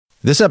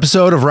This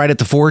episode of Right at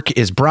the Fork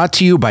is brought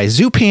to you by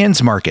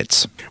Zupan's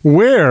Markets,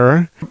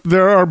 where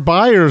there are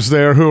buyers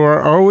there who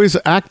are always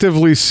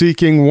actively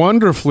seeking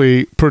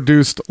wonderfully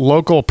produced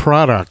local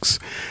products.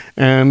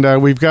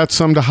 And we've got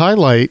some to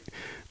highlight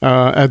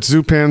at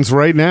Zupan's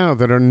right now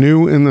that are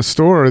new in the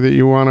store that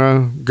you want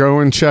to go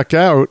and check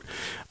out.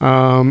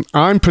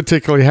 I'm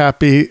particularly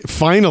happy,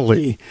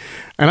 finally.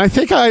 And I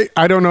think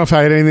I don't know if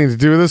I had anything to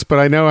do with this, but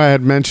I know I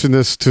had mentioned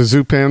this to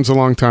Zupan's a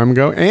long time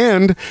ago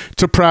and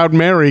to Proud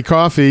Mary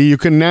Coffee. You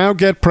can now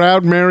get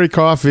Proud Mary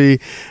Coffee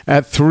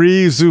at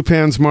 3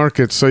 Zupan's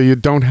Markets, so you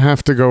don't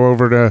have to go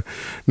over to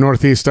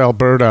Northeast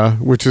Alberta,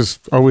 which is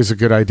always a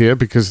good idea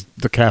because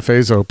the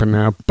cafe's open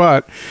now.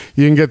 But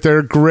you can get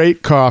their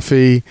great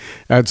coffee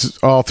at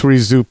all 3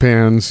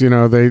 Zupan's. You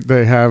know,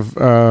 they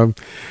have...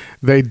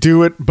 They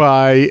do it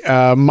by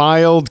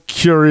mild,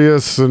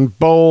 curious, and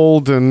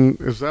bold. And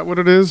is that what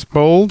it is?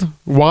 Bold?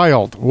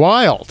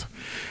 Wild.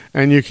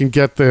 And you can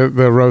get the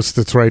roast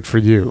that's right for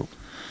you.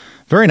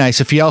 Very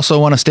nice. If you also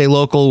want to stay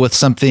local with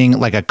something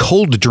like a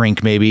cold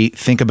drink, maybe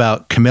think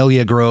about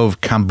Camellia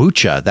Grove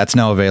Kombucha. That's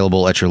now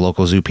available at your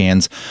local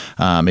Zupan's.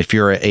 If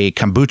you're a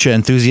kombucha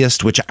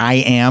enthusiast, which I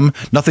am,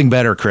 nothing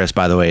better, Chris,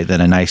 by the way, than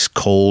a nice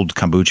cold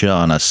kombucha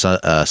on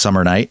a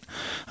summer night.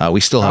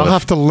 We still have. I'll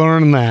have to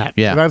learn that.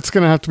 Yeah, that's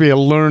going to have to be a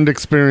learned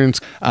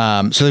experience.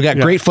 So they've got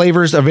great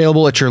flavors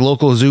available at your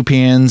local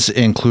Zupan's,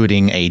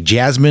 including a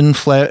jasmine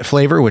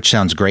flavor, which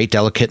sounds great,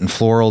 delicate and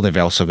floral. They've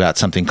also got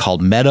something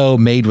called Meadow,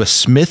 made with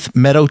Smith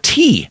Meadow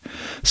tea.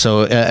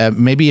 So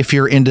maybe if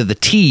you're into the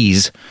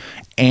teas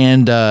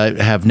and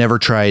have never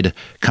tried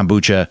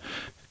kombucha,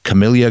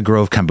 Camellia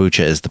Grove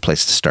Kombucha is the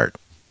place to start.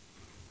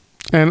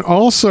 And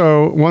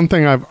also, one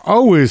thing I've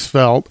always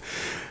felt,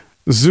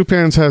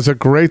 Zupan's has a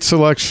great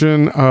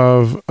selection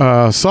of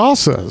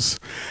salsas.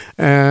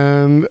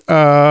 And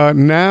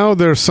now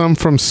there's some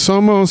from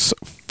Somos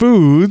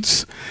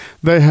Foods.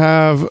 They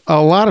have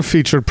a lot of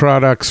featured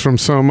products from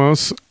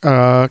Somos.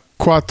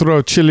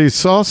 Cuatro chili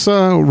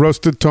salsa,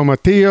 roasted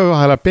tomatillo,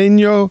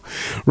 jalapeno,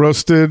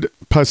 roasted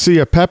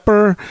pasilla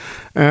pepper,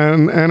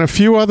 and a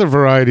few other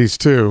varieties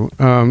too.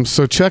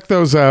 So check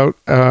those out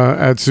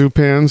at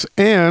Zupan's.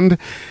 And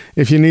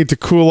if you need to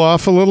cool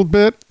off a little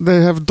bit,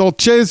 they have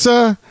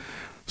dolcezza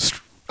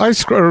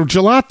ice cream or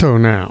gelato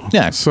now.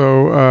 Yeah.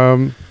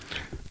 So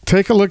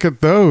take a look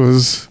at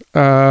those.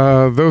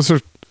 Those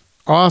are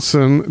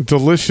awesome,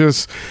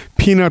 delicious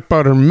peanut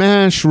butter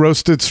mash,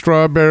 roasted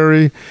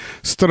strawberry,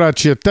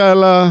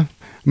 stracciatella,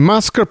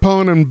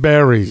 mascarpone, and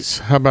berries.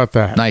 How about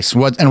that? Nice.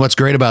 What's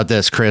great about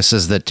this, Chris,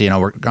 is that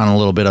we're on a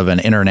little bit of an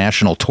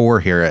international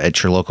tour here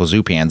at your local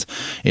Zupan's.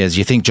 Is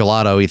you think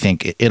gelato, you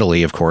think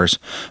Italy, of course,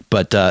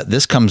 but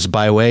this comes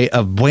by way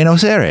of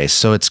Buenos Aires,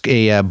 so it's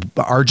a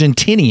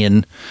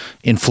Argentinian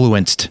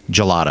influenced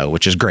gelato,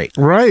 which is great.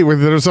 Right.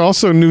 There's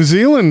also New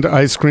Zealand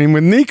ice cream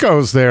with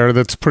Nico's there.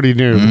 That's pretty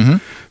new.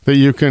 That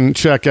you can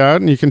check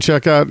out, and you can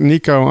check out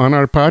Nico on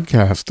our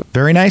podcast.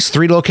 Very nice.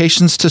 3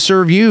 locations to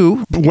serve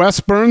you.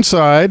 West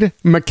Burnside,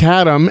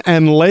 Macadam,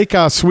 and Lake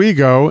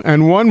Oswego,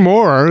 and one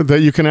more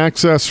that you can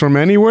access from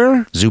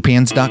anywhere.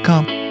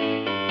 Zupans.com.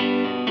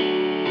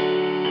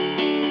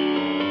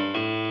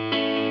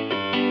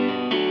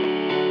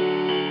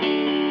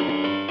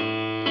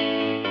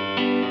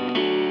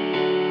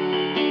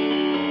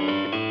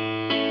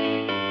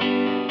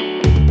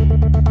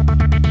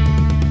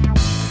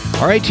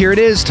 All right, here it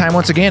is. Time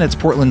once again. It's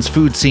Portland's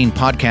Food Scene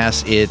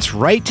Podcast. It's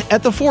Right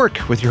at the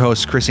Fork with your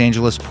host, Chris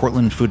Angeles,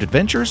 Portland Food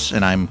Adventures,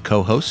 and I'm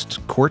co-host,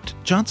 Court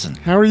Johnson.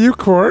 How are you,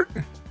 Court?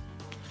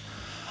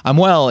 I'm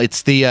well.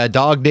 It's the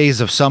dog days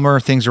of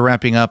summer. Things are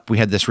wrapping up. We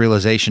had this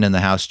realization in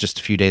the house just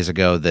a few days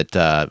ago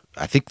that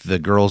I think the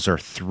girls are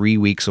 3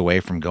 weeks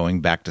away from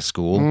going back to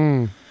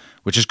school,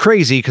 which is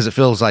crazy because it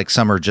feels like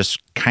summer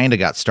just kind of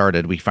got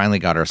started. We finally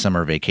got our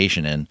summer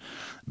vacation in.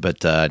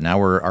 But now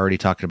we're already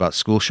talking about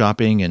school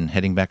shopping and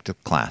heading back to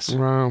class.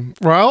 Wow.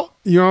 Well,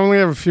 you only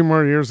have a few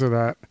more years of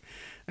that.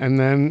 And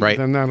then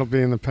that'll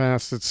be in the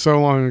past. It's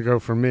so long ago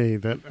for me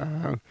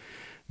that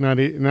not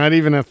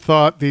even a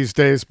thought these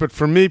days. But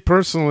for me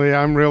personally,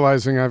 I'm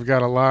realizing I've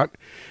got a lot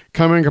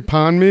coming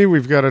upon me.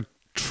 We've got a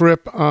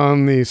trip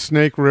on the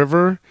Snake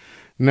River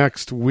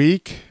next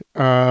week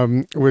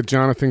with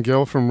Jonathan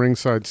Gill from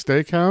RingSide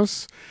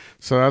Steakhouse.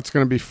 So that's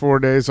going to be 4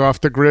 days off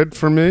the grid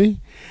for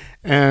me.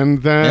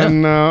 And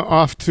then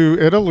off to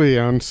Italy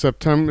in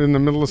the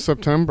middle of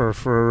September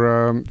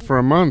for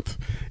a month,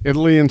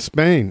 Italy and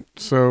Spain.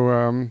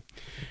 So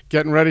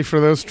getting ready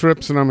for those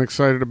trips, and I'm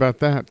excited about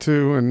that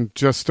too. And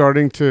just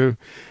starting to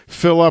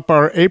fill up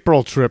our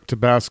April trip to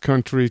Basque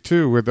Country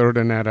too with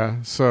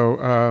Urdaneta.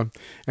 So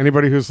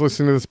anybody who's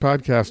listening to this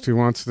podcast who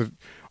wants the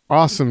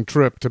awesome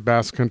trip to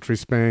Basque Country,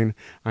 Spain,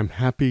 I'm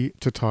happy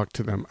to talk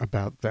to them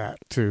about that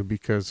too,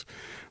 because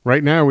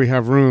right now we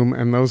have room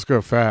and those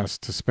go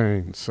fast to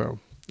Spain. So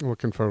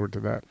looking forward to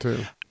that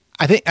too.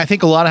 I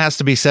think a lot has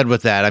to be said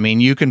with that. I mean,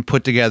 you can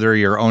put together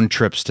your own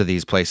trips to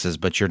these places,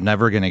 but you're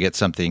never going to get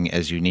something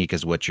as unique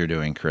as what you're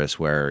doing, Chris,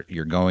 where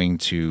you're going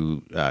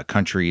to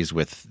countries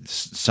with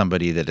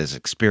somebody that has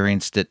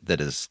experienced it, that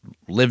has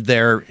lived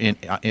there.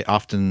 It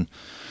often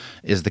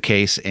is the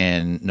case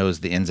and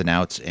knows the ins and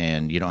outs,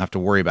 and you don't have to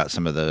worry about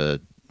some of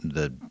the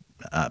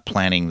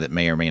planning that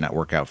may or may not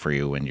work out for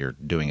you when you're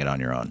doing it on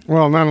your own.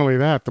 Well, not only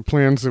that, the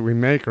plans that we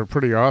make are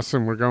pretty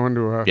awesome. We're going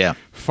to a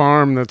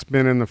farm that's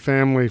been in the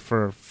family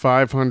for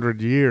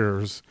 500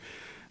 years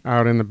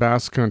out in the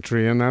Basque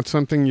Country, and that's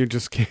something you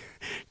just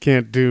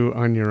can't do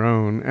on your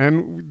own.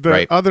 And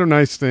the other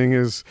nice thing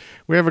is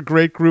we have a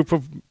great group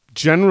of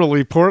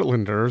generally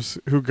Portlanders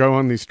who go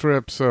on these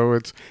trips, so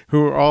it's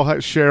who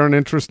all share an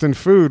interest in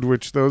food,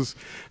 which those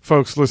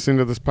folks listening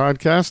to this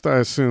podcast, I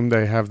assume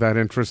they have that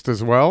interest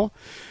as well.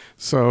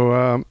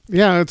 So,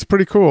 it's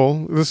pretty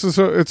cool.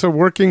 It's a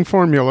working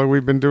formula.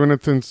 We've been doing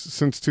it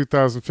since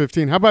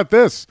 2015. How about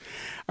this?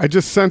 I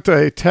just sent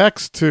a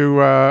text to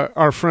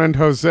our friend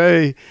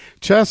Jose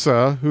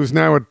Chesa, who's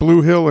now at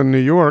Blue Hill in New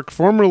York,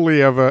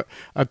 formerly of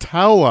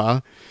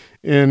Ataula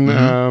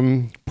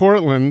in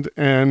Portland,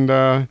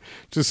 and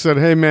just said,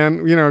 hey,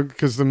 man,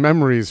 because the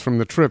memories from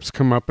the trips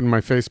come up in my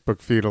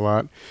Facebook feed a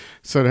lot.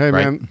 Said, hey,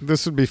 man,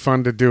 this would be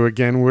fun to do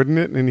again, wouldn't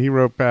it? And he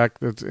wrote back,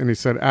 and he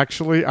said,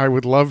 actually, I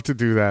would love to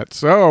do that.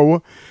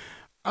 So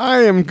I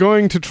am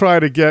going to try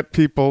to get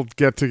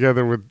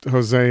together with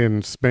Jose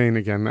in Spain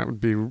again.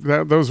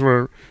 Those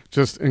were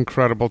just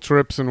incredible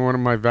trips and one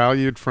of my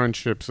valued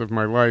friendships of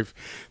my life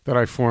that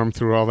I formed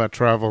through all that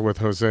travel with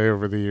Jose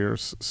over the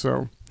years.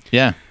 So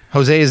yeah.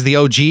 Jose is the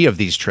OG of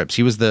these trips.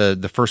 He was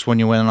the first one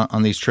you went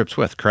on these trips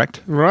with,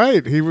 correct?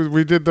 Right.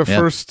 We did the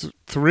first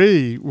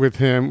 3 with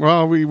him.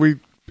 Well, we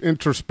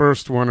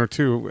interspersed 1 or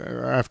 2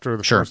 after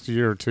the first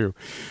year or 2.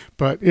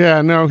 But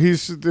yeah, no,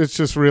 it's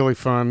just really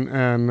fun.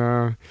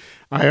 And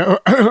I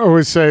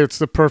always say it's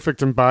the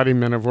perfect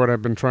embodiment of what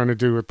I've been trying to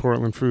do with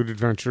Portland Food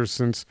Adventures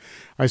since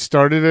I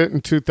started it in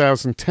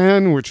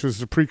 2010, which was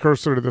the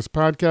precursor to this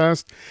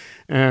podcast.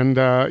 And,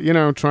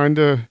 trying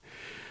to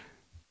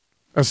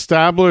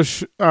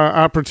establish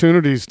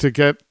opportunities to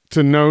get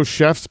to know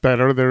chefs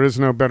better. There is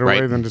no better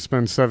way than to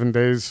spend 7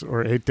 days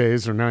or 8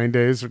 days or 9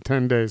 days or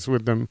 10 days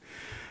with them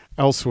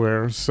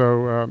elsewhere.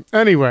 So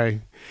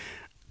anyway,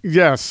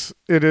 yes,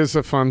 it is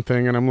a fun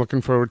thing and I'm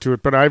looking forward to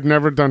it, but I've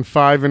never done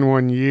 5 in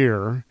 1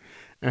 year.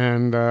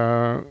 And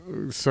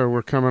so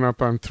we're coming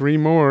up on 3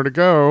 more to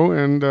go,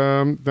 and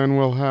then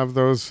we'll have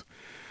those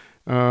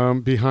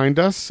behind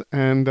us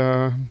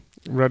and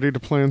ready to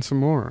plan some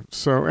more.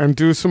 So, and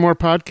do some more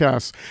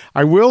podcasts.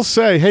 I will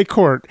say, hey,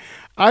 Court,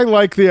 I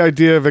like the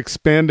idea of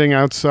expanding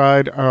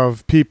outside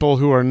of people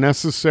who are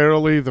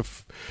necessarily the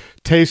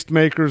taste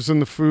makers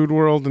in the food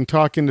world and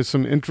talking to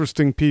some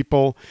interesting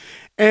people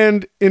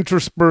and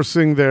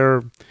interspersing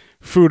their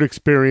food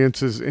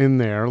experiences in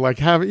there. Like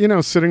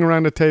sitting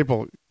around a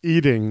table,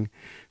 eating,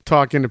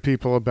 talking to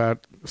people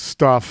about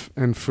stuff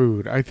and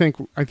food. I think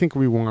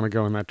we want to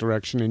go in that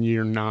direction in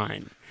year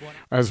 9.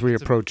 As we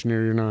approach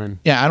near year 9.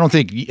 Yeah, I don't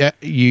think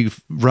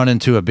you've run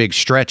into a big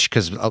stretch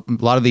because a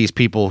lot of these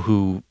people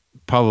who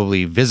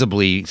probably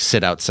visibly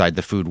sit outside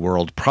the food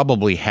world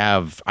probably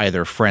have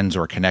either friends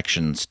or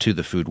connections to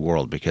the food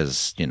world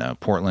because,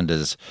 Portland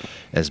is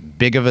as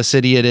big of a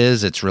city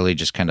it's really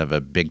just kind of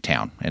a big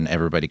town and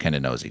everybody kind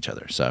of knows each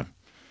other. So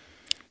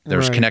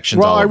there's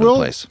connections all over the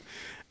place.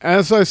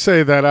 As I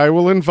say that, I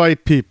will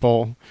invite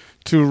people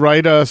to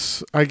write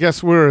us, I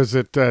guess, where is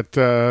it? At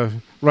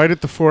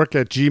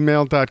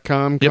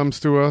rightatthefork@gmail.com comes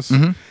to us.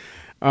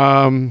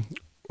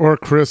 Or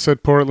Chris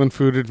at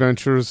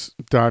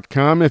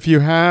portlandfoodadventures.com. If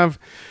you have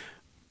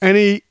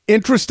any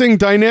interesting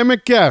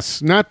dynamic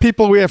guests, not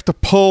people we have to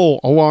pull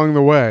along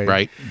the way.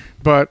 Right.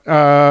 But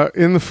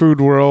in the food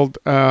world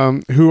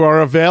who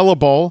are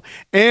available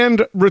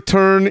and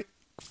return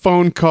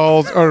phone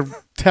calls or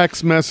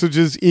text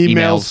messages,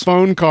 emails,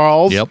 phone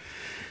calls. Yep.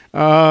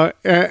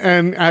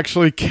 And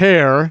actually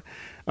care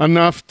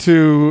enough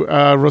to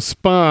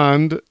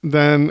respond,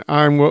 then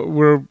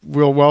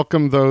we'll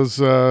welcome those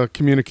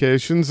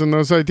communications and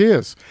those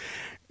ideas.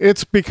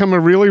 It's become a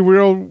really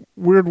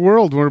weird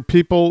world where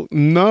people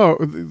know,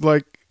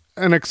 like,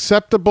 an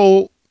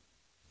acceptable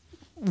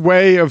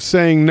way of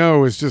saying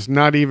no is just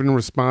not even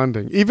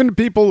responding. Even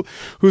people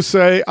who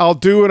say, I'll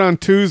do it on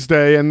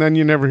Tuesday, and then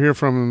you never hear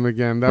from them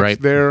again.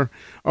 That's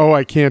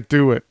I can't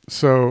do it.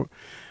 So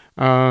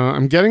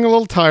I'm getting a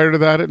little tired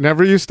of that. It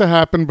never used to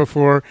happen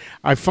before.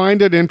 I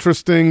find it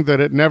interesting that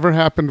it never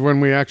happened when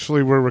we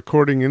actually were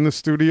recording in the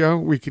studio.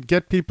 We could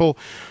get people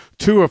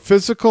to a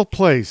physical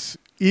place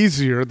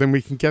easier than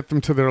we can get them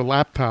to their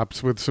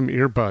laptops with some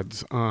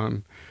earbuds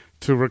on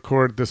to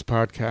record this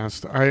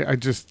podcast.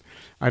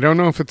 I don't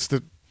know if it's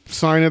the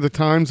sign of the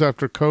times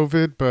after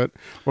COVID,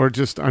 or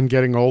just I'm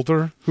getting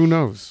older. Who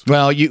knows?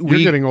 Well, you're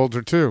getting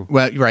older too.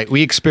 Well, right.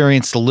 We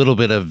experienced a little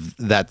bit of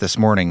that this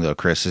morning, though,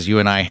 Chris, as you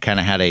and I kind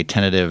of had a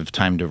tentative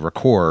time to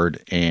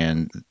record,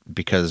 and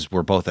because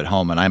we're both at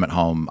home and I'm at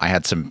home, I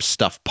had some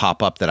stuff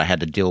pop up that I had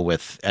to deal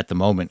with at the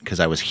moment because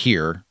I was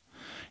here.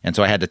 And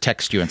so I had to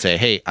text you and say,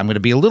 hey, I'm going to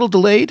be a little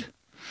delayed.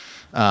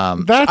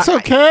 That's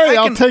okay.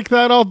 I'll take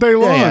that all day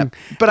long. Yeah.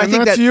 But I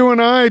think that's you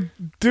and I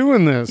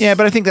doing this. Yeah,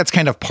 but I think that's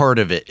kind of part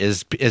of it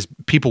is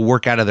people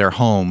work out of their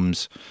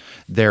homes.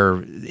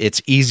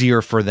 It's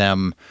easier for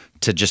them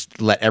to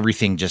just let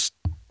everything just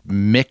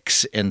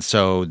mix, and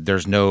so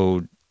there's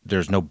no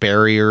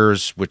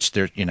barriers. Which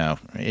time.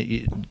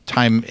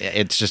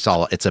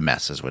 It's a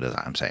mess, is what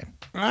I'm saying.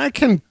 I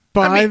can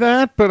buy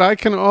that, but I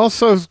can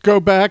also go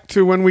back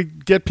to when we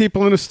get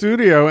people in a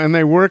studio and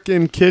they work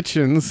in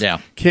kitchens. Yeah.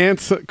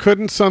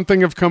 Couldn't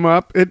something have come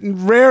up? It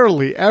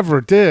rarely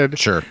ever did.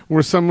 Sure.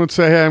 Where someone would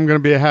say, hey, I'm going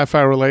to be a half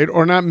hour late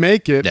or not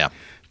make it. Yeah.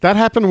 That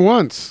happened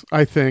once,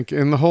 I think,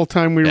 in the whole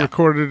time we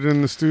recorded it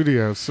in the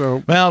studio.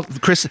 So, well,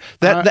 Chris,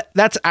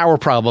 that's our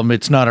problem.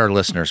 It's not our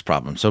listeners'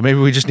 problem. So maybe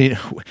we just need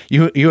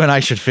you and I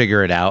should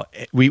figure it out.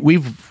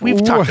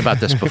 We've talked about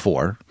this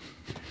before.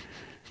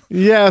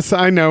 Yes,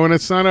 I know, and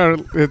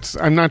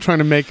I'm not trying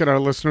to make it our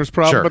listeners'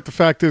 problem, Sure. but the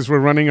fact is we're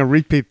running a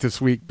repeat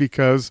this week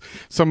because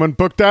someone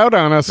booked out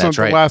on us That's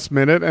on right. the last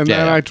minute, and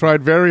then I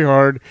tried very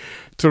hard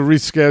to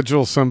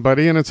reschedule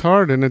somebody, and it's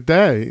hard in a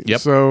day. Yep.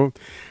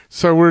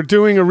 So we're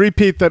doing a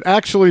repeat that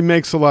actually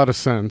makes a lot of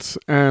sense,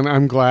 and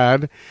I'm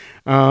glad.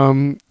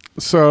 Out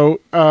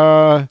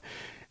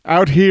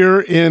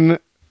here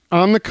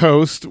on the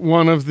coast,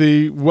 one of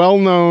the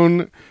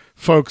well-known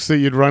folks that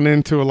you'd run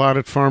into a lot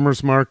at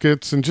farmers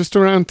markets and just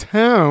around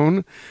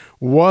town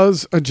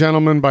was a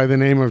gentleman by the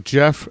name of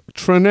Jeff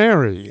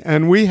Trenary.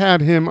 And we had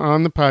him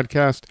on the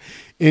podcast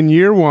in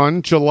year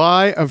one,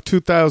 July of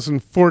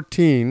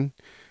 2014.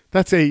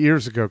 That's 8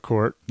 years ago,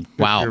 Court.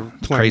 Wow.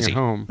 It's crazy. At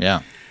home.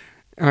 Yeah.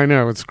 I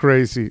know, it's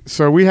crazy.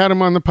 So we had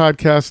him on the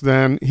podcast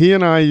then. He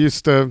and I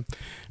used to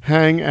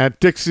hang at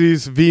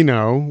Dixie's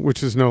Vino,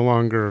 which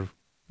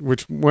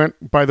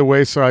went by the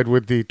wayside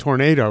with the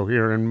tornado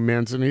here in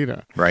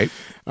Manzanita. Right.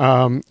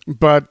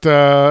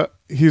 But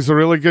he's a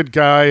really good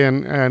guy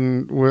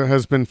and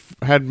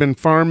had been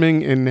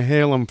farming in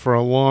Nehalem for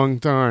a long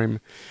time.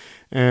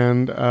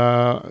 And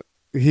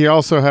he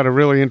also had a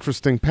really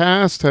interesting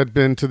past, had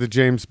been to the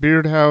James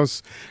Beard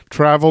House,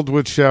 traveled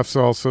with chefs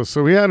also.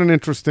 So we had an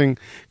interesting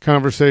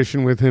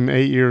conversation with him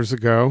 8 years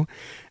ago.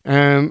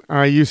 And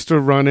I used to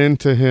run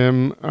into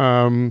him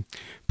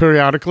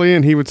periodically,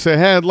 and he would say,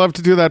 hey, I'd love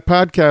to do that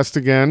podcast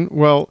again.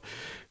 Well,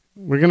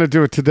 we're going to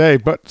do it today,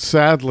 but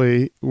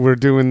sadly, we're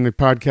doing the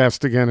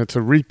podcast again. It's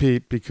a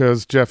repeat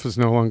because Jeff is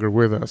no longer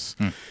with us.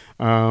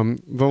 The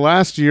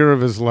last year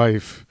of his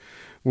life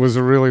was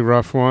a really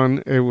rough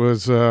one. It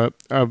was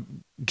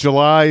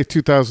July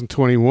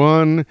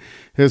 2021.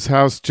 His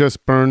house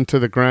just burned to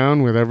the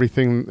ground with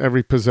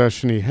every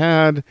possession he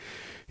had.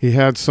 He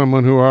had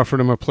someone who offered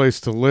him a place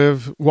to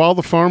live while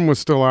the farm was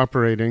still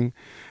operating.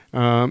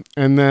 And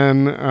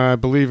then I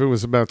believe it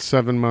was about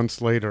 7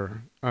 months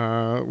later,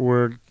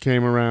 word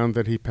came around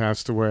that he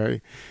passed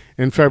away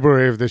in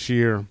February of this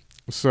year.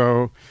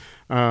 So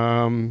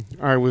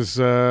I was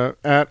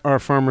at our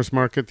farmer's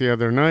market the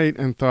other night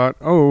and thought,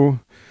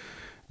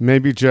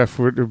 maybe Jeff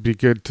would be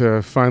good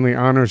to finally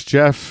honors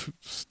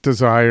Jeff's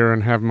desire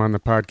and have him on the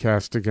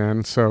podcast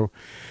again. So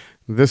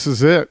this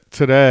is it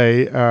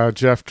today,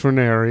 Jeff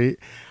Trenary.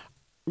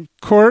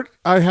 Court,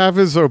 I have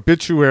his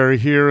obituary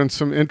here and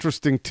some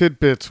interesting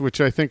tidbits,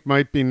 which I think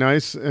might be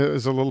nice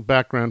as a little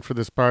background for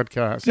this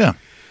podcast. Yeah.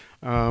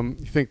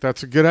 You think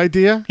that's a good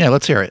idea? Yeah,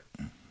 let's hear it.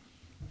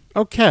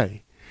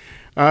 Okay.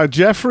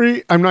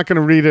 Jeffrey, I'm not going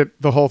to read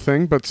it the whole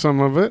thing, but some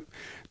of it.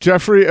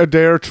 Jeffrey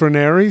Adair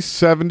Trenary,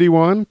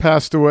 71,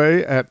 passed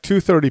away at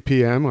 2:30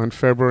 p.m. on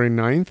February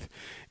 9th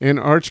in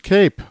Arch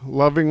Cape,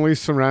 lovingly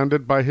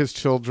surrounded by his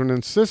children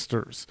and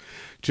sisters.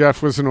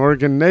 Jeff was an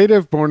Oregon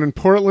native, born in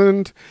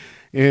Portland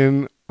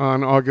on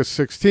August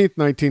 16th,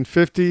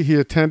 1950. He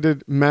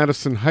attended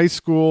Madison High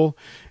School,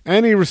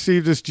 and he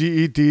received his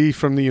GED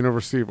from the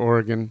University of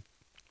Oregon.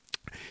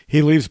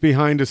 He leaves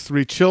behind his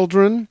 3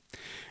 children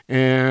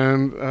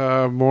and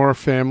more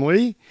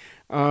family.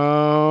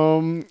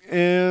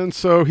 And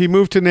so he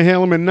moved to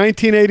Nehalem in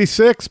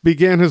 1986,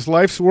 began his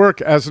life's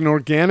work as an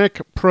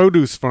organic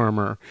produce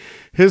farmer.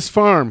 His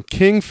farm,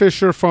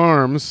 Kingfisher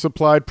Farm,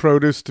 supplied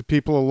produce to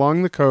people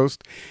along the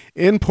coast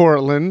in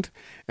Portland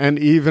and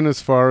even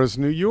as far as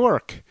New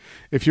York.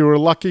 If you were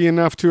lucky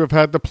enough to have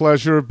had the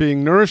pleasure of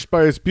being nourished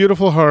by his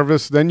beautiful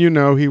harvest, then you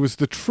know he was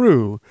the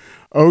true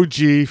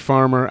OG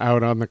farmer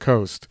out on the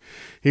coast.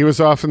 He was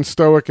often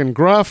stoic and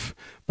gruff,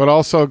 but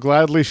also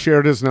gladly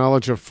shared his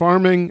knowledge of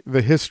farming,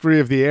 the history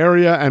of the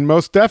area, and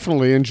most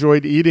definitely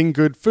enjoyed eating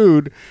good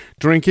food,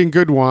 drinking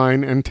good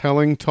wine, and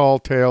telling tall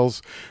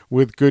tales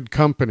with good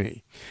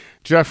company.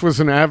 Jeff was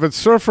an avid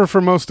surfer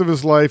for most of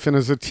his life, and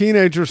as a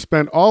teenager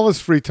spent all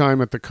his free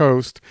time at the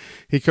coast.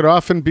 He could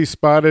often be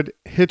spotted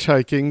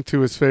hitchhiking to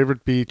his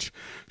favorite beach,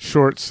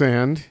 Short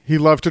Sand. He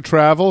loved to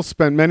travel,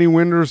 spent many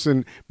winters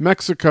in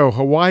Mexico,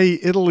 Hawaii,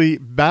 Italy,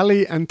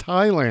 Bali, and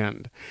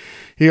Thailand.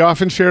 He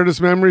often shared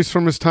his memories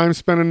from his time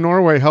spent in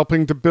Norway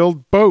helping to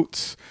build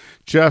boats.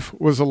 Jeff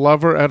was a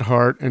lover at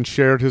heart and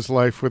shared his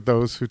life with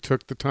those who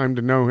took the time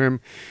to know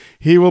him.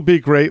 He will be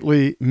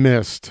greatly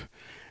missed.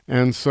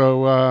 And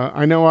so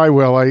I know I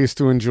will. I used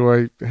to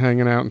enjoy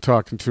hanging out and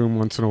talking to him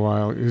once in a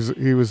while.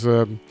 He was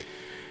a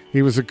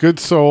good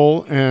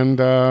soul, and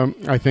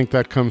I think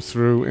that comes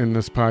through in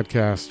this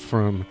podcast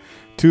from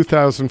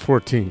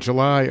 2014,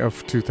 July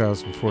of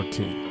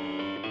 2014.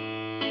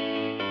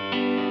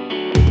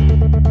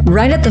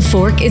 Right at the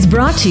Fork is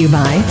brought to you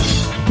by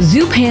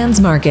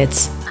Zupan's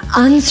Markets.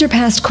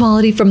 Unsurpassed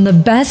quality from the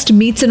best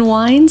meats and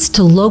wines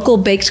to local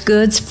baked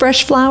goods,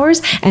 fresh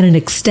flowers, and an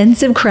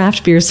extensive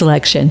craft beer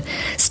selection.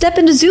 Step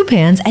into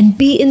Zupan's and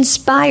be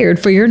inspired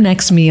for your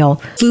next meal.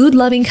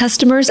 Food-loving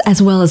customers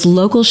as well as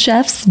local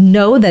chefs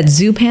know that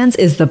Zupan's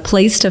is the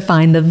place to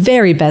find the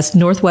very best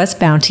Northwest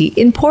bounty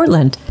in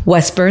Portland,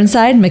 West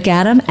Burnside,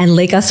 McAdam, and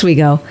Lake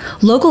Oswego.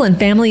 Local and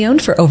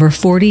family-owned for over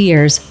 40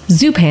 years.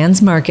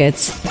 Zupan's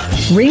Markets.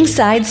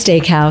 RingSide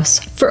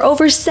Steakhouse. For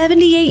over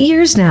 78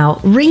 years now,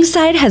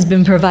 RingSide has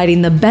been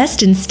providing the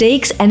best in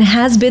steaks and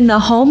has been the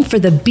home for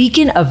the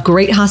beacon of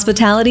great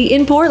hospitality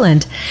in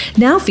Portland.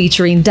 Now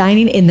featuring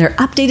dining in their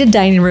updated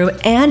dining room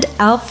and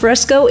al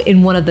fresco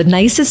in one of the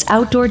nicest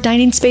outdoor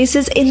dining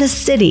spaces in the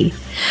city.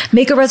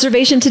 Make a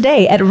reservation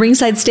today at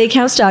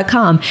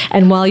ringsidesteakhouse.com,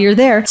 and while you're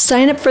there,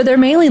 sign up for their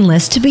mailing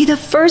list to be the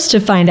first to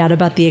find out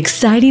about the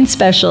exciting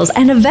specials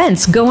and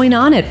events going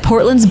on at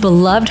Portland's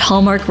beloved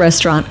Hallmark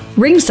restaurant,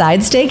 RingSide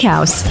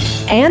Steakhouse.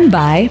 And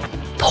by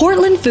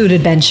Portland Food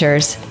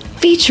Adventures,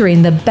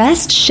 featuring the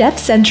best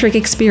chef-centric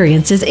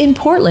experiences in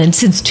Portland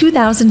since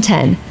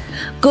 2010.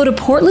 Go to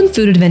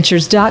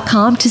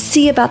portlandfoodadventures.com to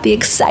see about the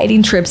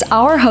exciting trips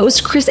our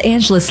host Chris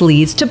Angeles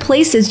leads to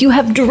places you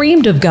have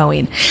dreamed of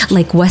going,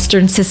 like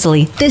Western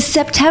Sicily this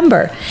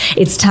September.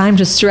 It's time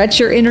to stretch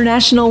your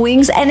international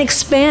wings and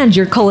expand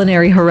your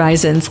culinary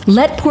horizons.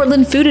 Let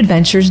Portland Food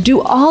Adventures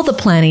do all the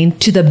planning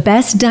to the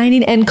best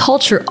dining and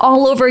culture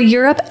all over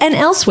Europe and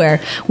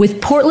elsewhere.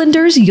 With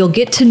Portlanders you'll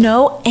get to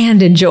know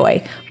and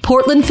enjoy.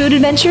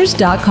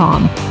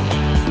 portlandfoodadventures.com.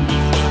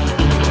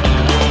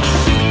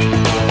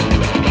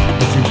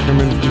 Come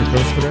in from the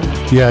coast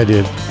today? Yeah, I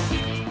did.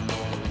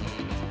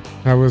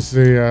 How was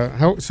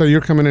the so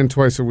you're coming in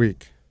twice a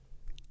week?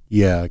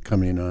 Yeah, I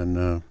come in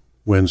on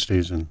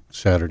Wednesdays and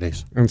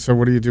Saturdays. And so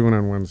what are you doing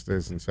on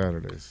Wednesdays and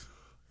Saturdays?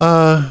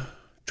 Drive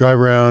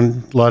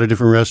around a lot of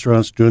different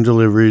restaurants, doing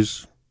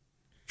deliveries,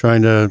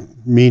 trying to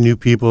meet new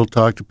people,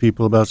 talk to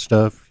people about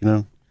stuff, you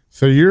know.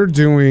 So you're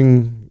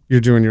doing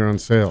your own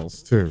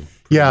sales too?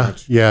 Yeah,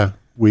 much. yeah.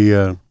 We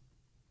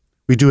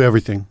do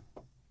everything.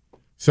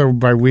 So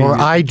by we, or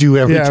I do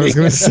everything. Yeah, I was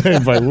going to say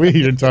by we,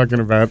 you're talking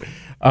about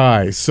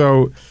I.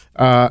 So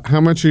how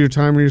much of your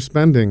time are you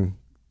spending?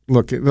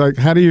 Look, like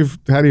how do you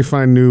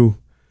find new?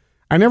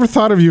 I never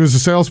thought of you as a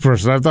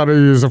salesperson. I thought of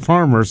you as a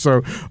farmer.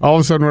 So all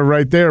of a sudden we're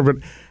right there. But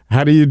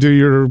how do you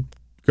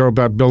go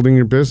about building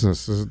your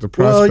business? Is it the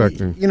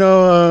prospecting?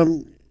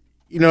 Well,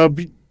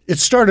 it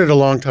started a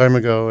long time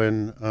ago,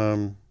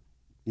 and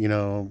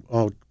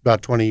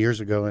about 20 years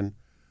ago, and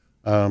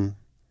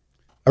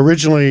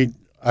originally.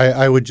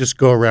 I would just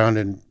go around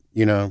and,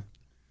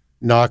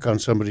 knock on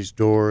somebody's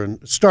door.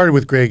 And it started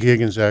with Greg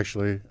Higgins,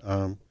 actually,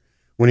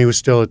 when he was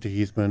still at the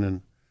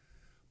Heathman.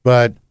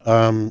 But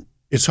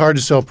it's hard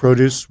to sell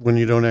produce when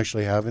you don't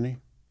actually have any.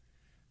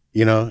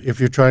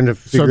 If you're trying to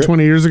figure... So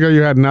 20 years ago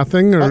you had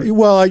nothing? Or?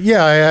 I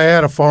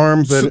had a farm.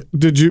 But so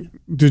did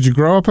you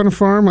grow up on a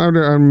farm?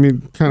 I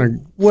mean, kind of...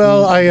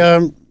 Well,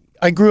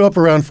 I grew up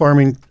around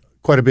farming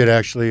quite a bit,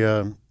 actually.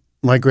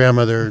 My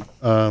grandmother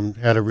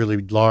had a really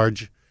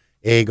large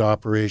egg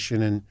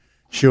operation, and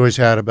she always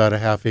had about a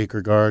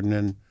half-acre garden.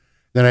 And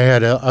then I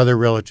had other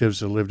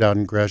relatives that lived out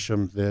in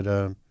Gresham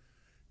that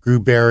grew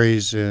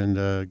berries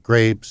and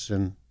grapes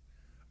and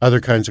other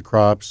kinds of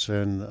crops.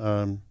 And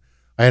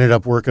I ended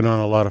up working on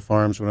a lot of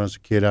farms when I was a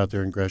kid out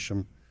there in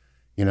Gresham,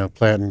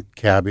 planting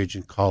cabbage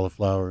and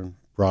cauliflower and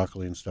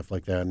broccoli and stuff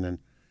like that. And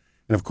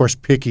of course,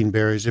 picking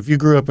berries. If you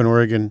grew up in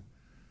Oregon,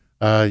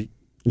 you're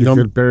a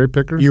good berry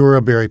picker? You were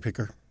a berry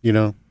picker,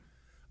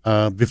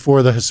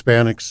 before the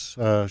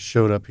Hispanics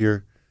showed up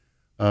here,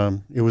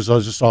 it was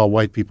just all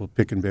white people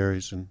picking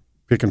berries and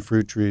picking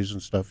fruit trees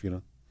and stuff,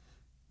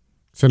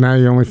 So now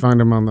you only find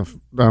them on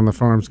the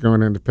farms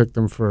going in to pick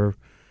them for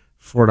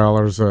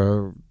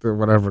 $4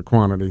 whatever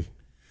quantity.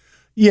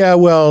 Yeah,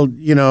 well,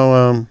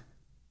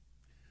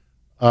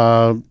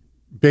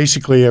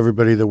 basically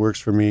everybody that works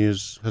for me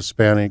is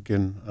Hispanic,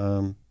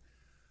 and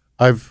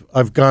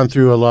I've gone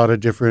through a lot of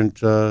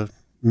different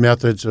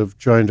methods of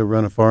trying to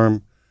run a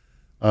farm.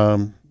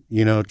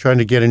 Trying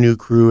to get a new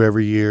crew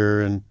every year.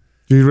 And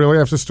do you really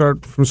have to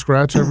start from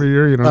scratch every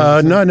year? You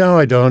don't? No,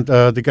 I don't.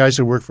 The guys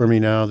that work for me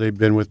now, they've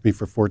been with me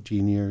for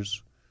 14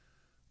 years.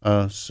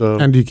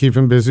 And do you keep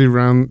them busy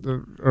around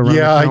the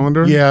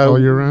calendar? All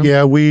year round?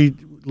 Yeah, we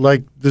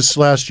like this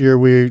last year.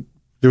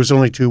 There was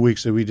only 2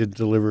 weeks that we didn't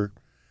deliver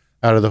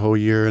out of the whole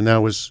year, and that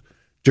was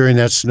during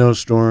that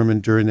snowstorm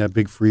and during that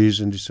big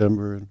freeze in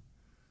December.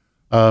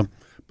 But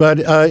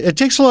it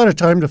takes a lot of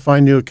time to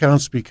find new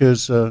accounts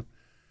because.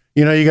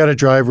 You got to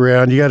drive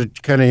around. You got to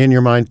kind of in your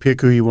mind pick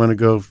who you want to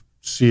go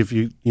see if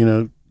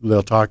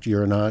they'll talk to you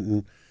or not.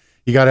 And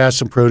you got to have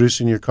some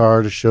produce in your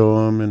car to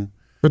show them. And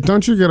But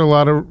don't you get a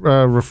lot of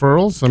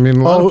referrals? I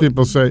mean, a lot of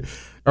people say,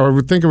 I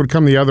would think it would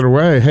come the other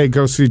way. Hey,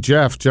 go see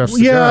Jeff. Jeff's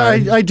the guy.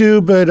 Yeah, I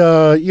do. But,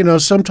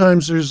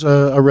 sometimes there's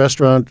a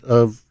restaurant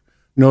of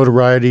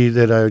notoriety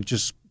that I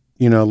just,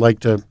 like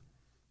to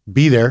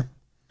be there,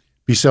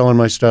 be selling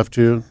my stuff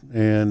to.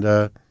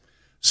 And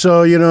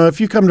so,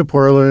 if you come to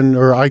Portland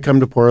or I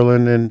come to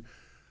Portland and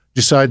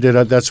decide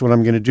that that's what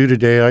I'm going to do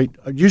today, I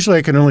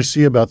usually can only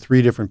see about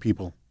 3 different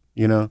people.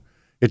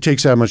 It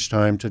takes that much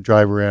time to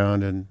drive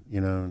around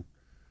and,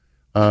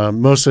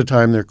 most of the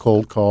time they're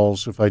cold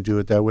calls if I do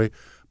it that way.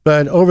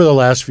 But over the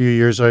last few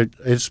years,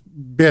 it's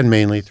been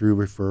mainly through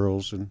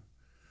referrals. And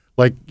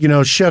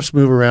chefs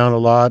move around a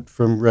lot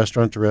from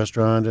restaurant to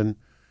restaurant. And,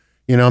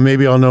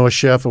 maybe I'll know a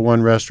chef at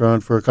one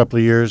restaurant for a couple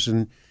of years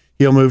and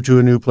he'll move to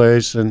a new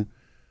place and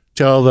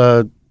tell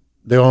the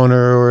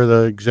owner or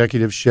the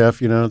executive chef,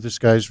 this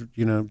guy's,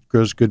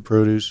 grows good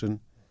produce and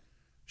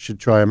should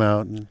try him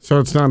out. And so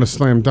it's not a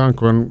slam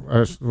dunk when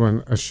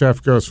a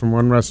chef goes from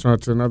one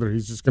restaurant to another.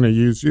 He's just going to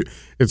use you.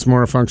 It's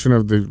more a function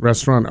of the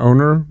restaurant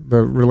owner,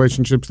 the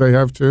relationships they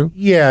have too.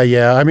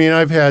 Yeah. I mean,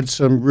 I've had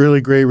some really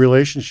great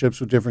relationships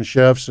with different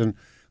chefs, and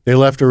they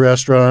left a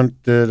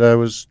restaurant that I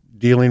was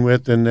dealing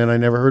with, and then I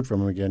never heard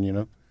from them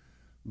again.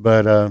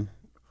 But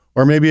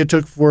or maybe it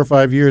took 4 or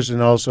 5 years,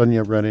 and all of a sudden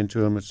you run into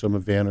them at some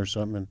event or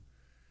something,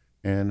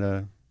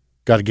 and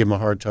got to give them a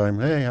hard time.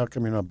 Hey, how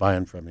come you're not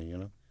buying from me?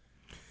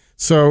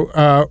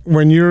 So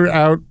when you're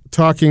out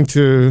talking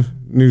to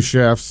new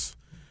chefs,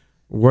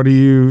 what do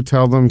you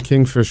tell them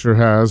Kingfisher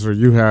has or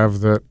you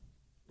have that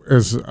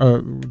is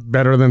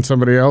better than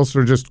somebody else,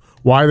 or just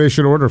why they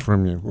should order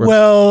from you?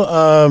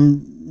 Well,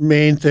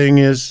 main thing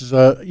is,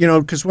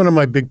 because one of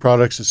my big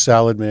products is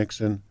salad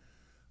mix, and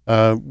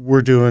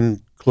we're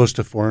doing close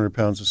to 400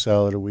 pounds of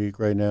salad a week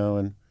right now.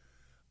 And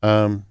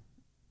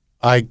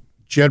I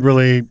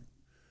generally,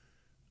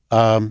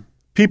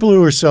 people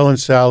who are selling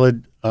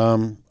salad,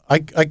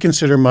 I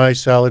consider my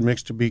salad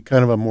mix to be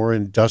kind of a more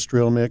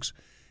industrial mix.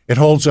 It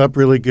holds up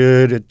really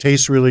good. It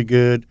tastes really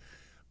good.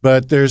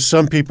 But there's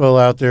some people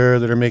out there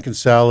that are making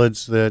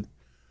salads that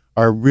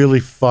are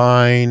really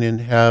fine and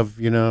have,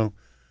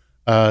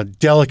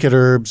 delicate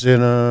herbs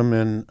in them.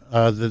 And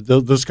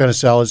those kind of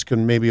salads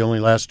can maybe only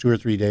last 2 or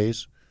 3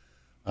 days.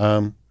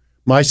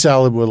 My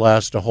salad will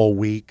last a whole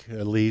week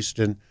at least.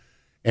 And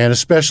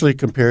especially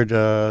compared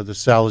to the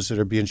salads that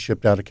are being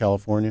shipped out of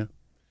California.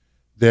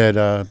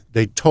 That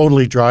they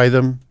totally dry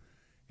them,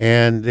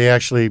 and they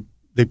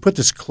put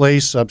this clay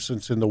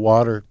substance in the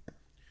water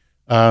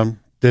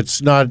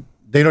that's not,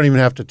 they don't even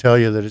have to tell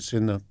you that it's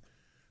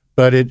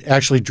but it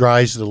actually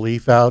dries the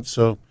leaf out.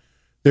 So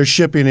they're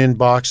shipping in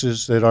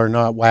boxes that are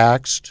not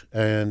waxed,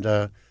 and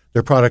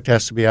their product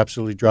has to be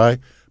absolutely dry.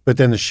 But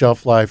then the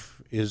shelf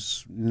life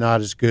is not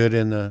as good,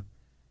 and the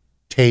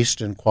taste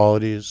and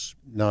quality is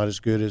not as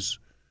good as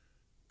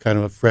kind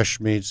of a fresh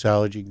made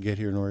salad you can get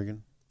here in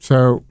Oregon.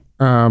 So,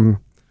 are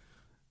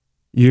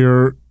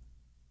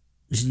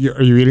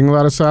you eating a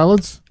lot of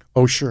salads?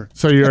 Oh, sure.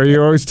 So are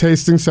you always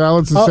tasting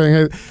salads and saying,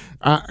 "Hey,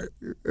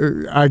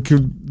 I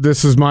could.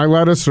 This is my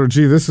lettuce," or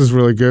 "Gee, this is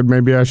really good.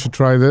 Maybe I should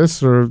try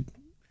this." Or,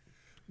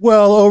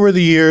 well, over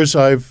the years,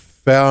 I've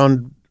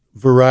found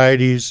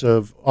varieties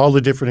of all the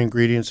different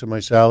ingredients in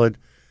my salad.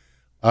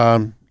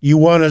 You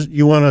want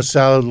a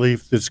salad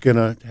leaf that's going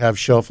to have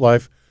shelf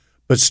life,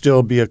 but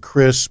still be a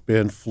crisp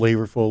and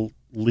flavorful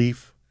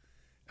leaf.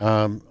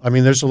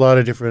 There's a lot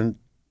of different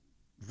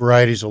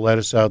varieties of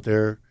lettuce out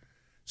there.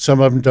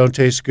 Some of them don't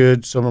taste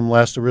good. Some of them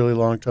last a really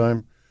long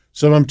time.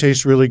 Some of them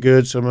taste really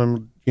good. Some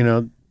of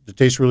them, that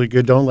taste really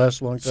good don't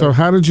last a long time. So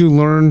how did you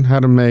learn how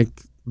to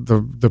make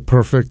the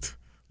perfect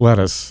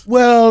lettuce?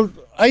 Well,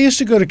 I used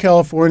to go to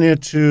California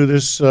to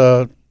this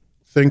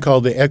thing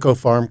called the Echo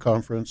Farm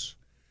Conference.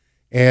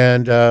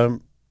 And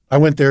I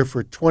went there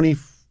for 20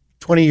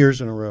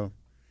 years in a row.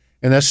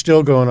 And that's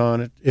still going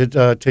on. It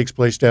takes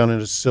place down in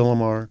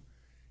Asilomar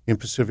in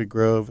Pacific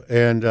Grove.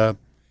 And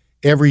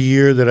every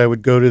year that I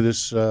would go to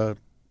this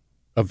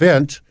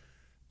event,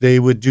 they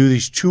would do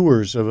these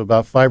tours of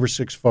about 5 or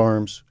 6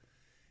 farms.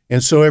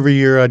 And so every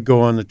year I'd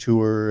go on the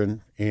tour,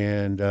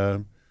 and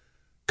a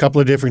couple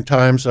of different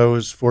times I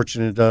was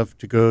fortunate enough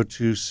to go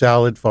to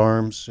salad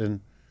farms and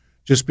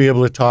just be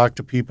able to talk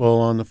to people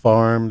on the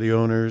farm, the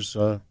owners,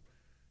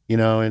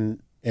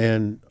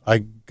 and I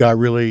got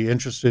really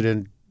interested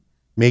in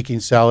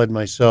making salad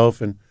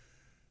myself. And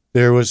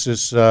there was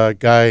this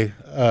guy,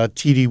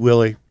 T.D.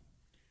 Willie,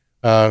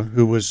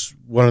 who was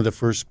one of the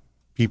first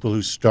people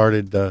who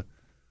started the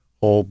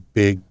whole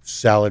big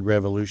salad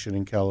revolution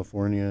in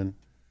California. And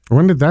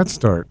when did that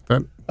start?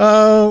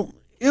 It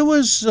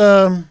was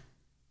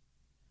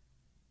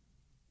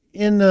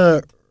in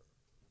the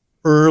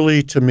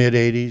early to mid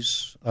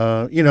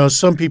 80s.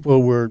 Some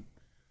people were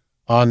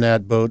on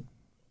that boat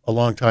a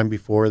long time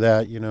before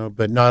that,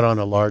 but not on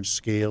a large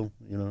scale,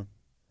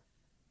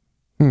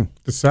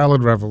 The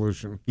salad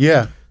revolution.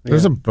 Yeah.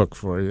 There's a book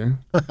for you.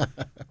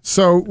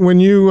 So when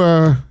you,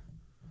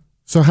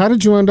 so how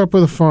did you end up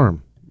with a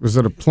farm? Was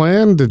it a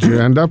plan? Did you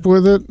end up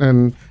with it?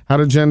 And how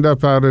did you end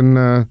up out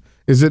in,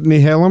 is it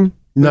Nehalem?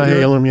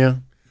 Nehalem, yeah.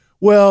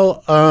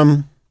 Well,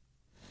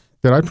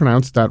 Did I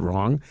pronounce that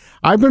wrong?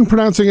 I've been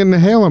pronouncing it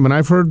Nehalem, and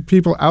I've heard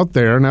people out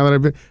there now that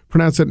I've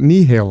pronounced it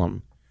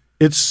Nehalem.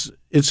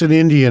 it's an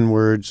Indian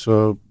word,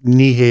 so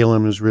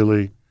Nehalem is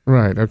really,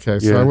 Right. Okay.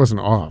 So Yeah. I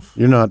wasn't off.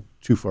 you're not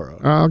too far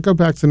off. I'll go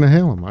back to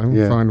Nehalem. I'm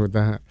Yeah. fine with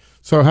that.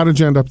 So how did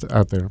you end up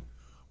out there?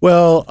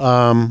 Well,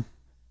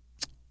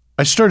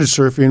 I started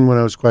surfing when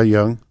I was quite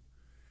young,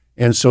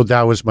 and so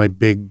that was my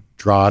big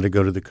draw to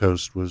go to the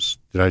coast, was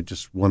that I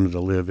just wanted to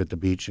live at the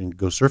beach and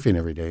go surfing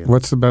every day.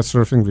 What's the best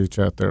surfing beach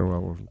out there?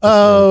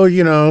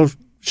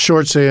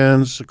 Short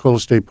Sands, Cola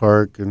State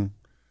Park, and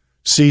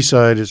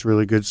Seaside is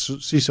really good.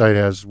 Seaside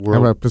has How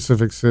world. about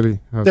Pacific City?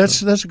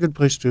 How's That's a good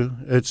place too.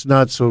 It's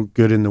not so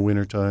good in the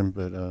wintertime,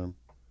 but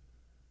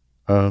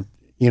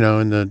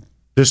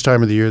this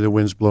time of the year, the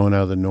wind's blowing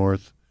out of the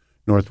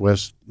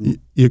northwest.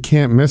 you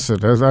can't miss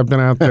it. As I've been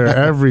out there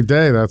every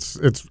day. It's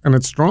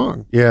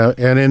strong. Yeah,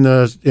 and in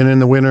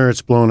the winter,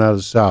 it's blowing out of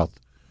the south.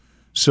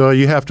 So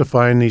you have to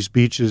find these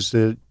beaches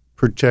that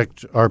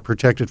are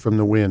protected from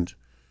the wind.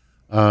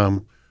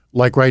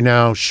 Like right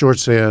now, Short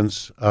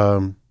Sands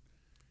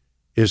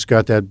has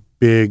got that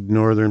big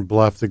northern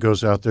bluff that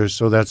goes out there,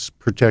 so that's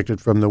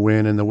protected from the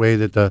wind. And the way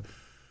that the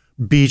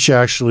beach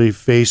actually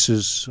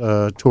faces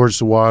towards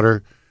the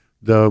water,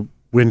 the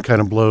wind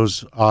kind of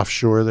blows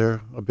offshore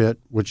there a bit,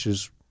 which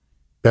is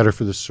better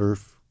for the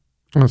surf.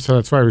 Oh, so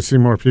that's why we see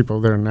more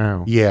people there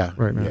now. Yeah,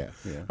 Right now.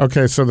 Yeah.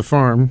 Okay, so the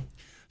farm.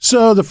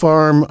 So the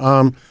farm,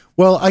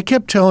 well, I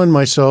kept telling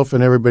myself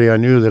and everybody I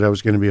knew that I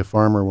was going to be a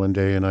farmer one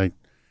day, and I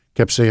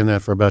kept saying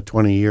that for about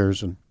 20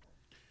 years.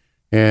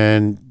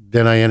 And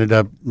then I ended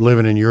up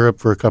living in Europe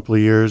for a couple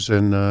of years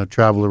and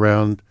traveled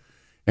around,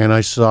 and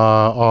I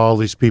saw all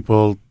these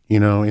people,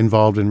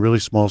 involved in really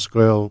small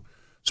scale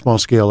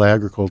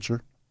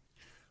agriculture,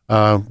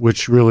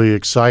 which really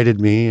excited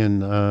me.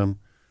 And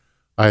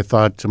I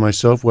thought to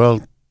myself,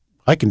 well,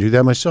 I can do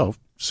that myself.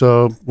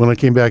 So when I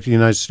came back to the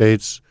United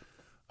States,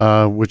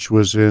 which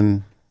was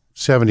in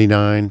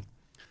 '79,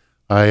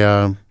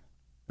 I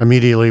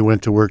immediately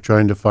went to work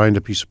trying to find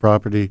a piece of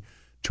property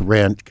to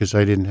rent because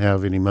I didn't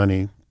have any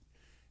money,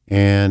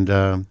 and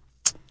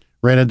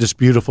rented this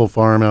beautiful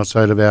farm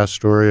outside of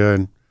Astoria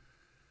and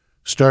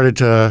started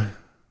to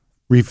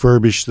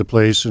refurbish the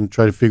place and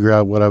try to figure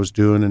out what I was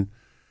doing.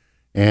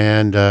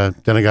 And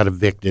then I got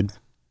evicted,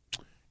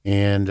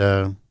 and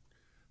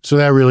so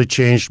that really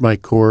changed my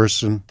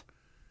course. And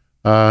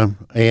I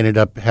ended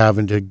up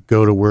having to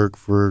go to work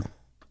for a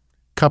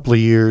couple of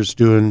years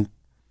doing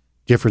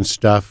different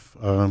stuff.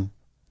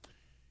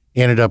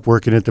 Ended up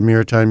working at the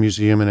Maritime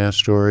Museum in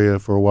Astoria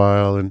for a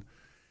while, and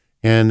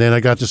then I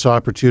got this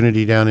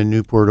opportunity down in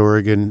Newport,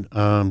 Oregon,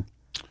 a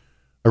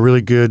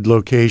really good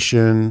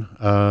location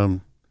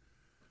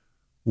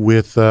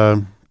with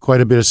quite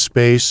a bit of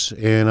space,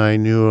 and I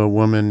knew a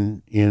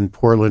woman in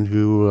Portland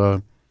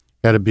who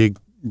had a big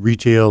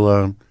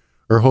retail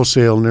or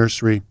wholesale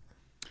nursery,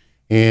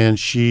 and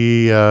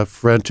she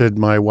rented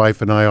my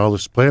wife and I all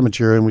this plant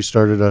material, and we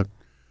started a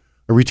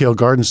retail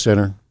garden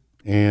center.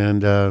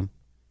 And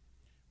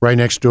right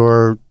next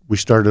door, we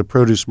started a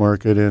produce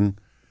market, and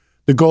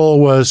the goal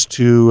was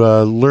to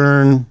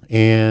learn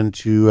and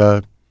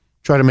to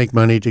try to make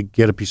money to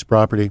get a piece of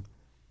property,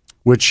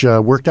 which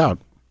worked out.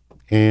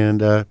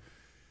 And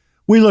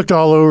we looked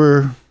all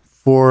over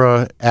for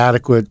an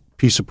adequate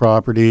piece of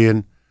property,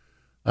 and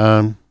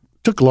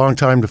took a long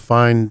time to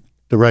find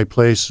the right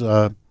place.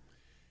 And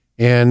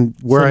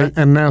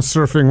now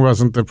surfing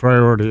wasn't the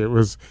priority. It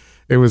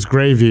was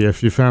gravy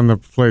if you found the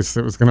place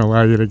that was going to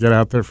allow you to get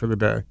out there for the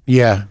day.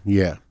 Yeah.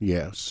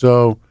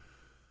 So,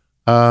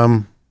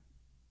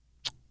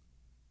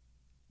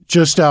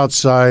 just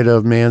outside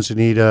of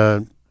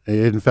Manzanita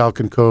in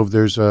Falcon Cove,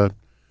 there's a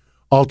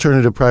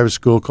alternative private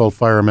school called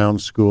Fire Mountain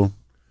School.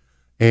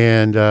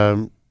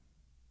 And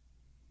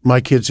my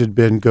kids had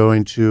been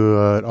going to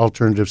an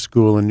alternative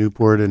school in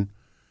Newport, and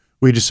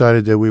we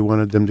decided that we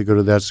wanted them to go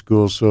to that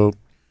school. So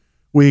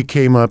we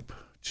came up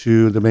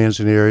to the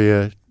Manzanita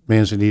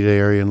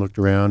area and looked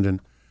around,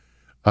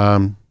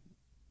 and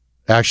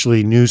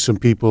actually knew some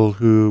people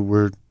who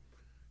were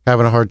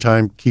having a hard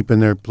time keeping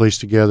their place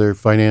together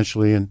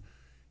financially,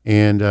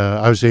 and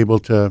I was able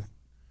to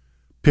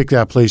pick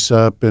that place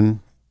up and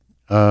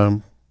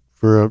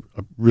for a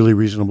really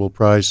reasonable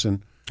price.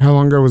 And how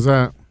long ago was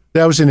that?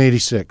 That was in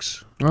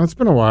 '86. Well, it's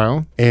been a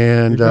while.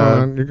 And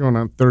you're going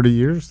on 30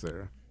 years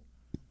there.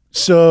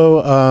 So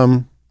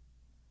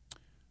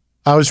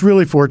I was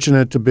really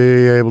fortunate to be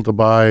able to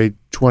buy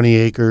 20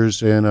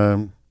 acres and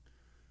a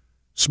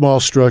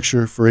small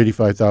structure for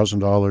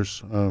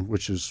 $85,000,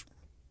 which is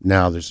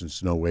now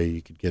there's no way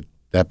you could get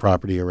that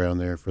property around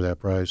there for that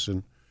price.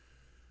 And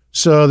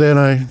so then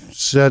I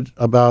set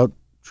about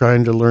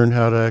trying to learn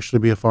how to actually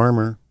be a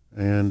farmer,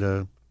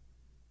 and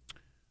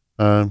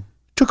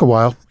took a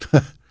while,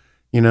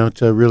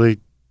 to really,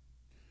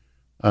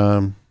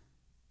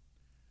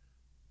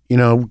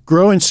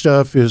 growing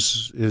stuff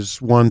is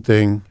one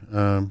thing,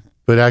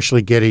 but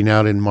actually getting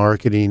out and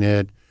marketing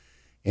it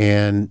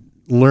and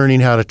learning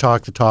how to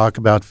talk the talk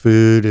about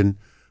food and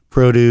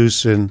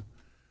produce and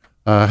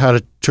how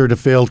to turn a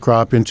failed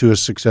crop into a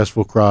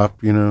successful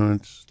crop. You know,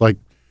 it's like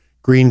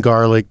green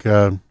garlic.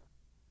 I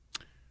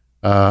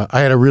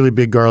had a really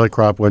big garlic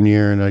crop one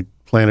year, and I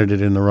planted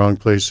it in the wrong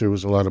place. There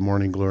was a lot of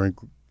morning glory,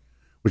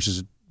 which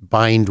is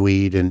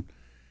bindweed, and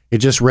it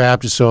just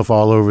wrapped itself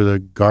all over the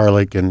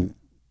garlic, and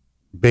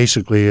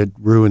basically it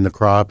ruined the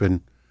crop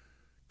and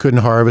couldn't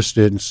harvest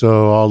it. And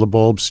so all the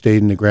bulbs stayed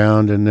in the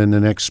ground, and then the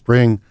next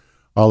spring,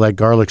 all that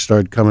garlic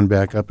started coming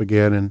back up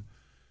again. And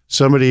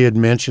somebody had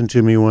mentioned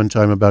to me one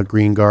time about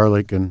green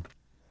garlic and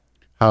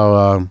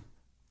how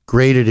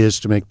great it is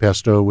to make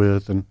pesto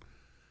with and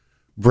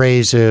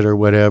braise it or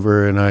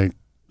whatever. And I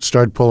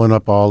started pulling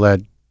up all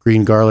that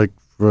green garlic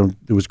from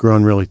it was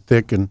growing really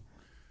thick, and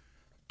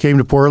came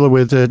to Portland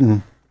with it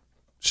and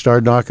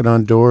started knocking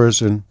on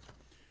doors. And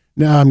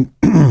now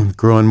I'm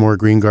growing more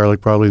green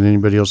garlic probably than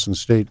anybody else in the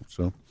state.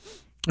 So,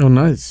 oh,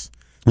 nice.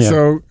 Yeah.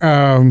 So,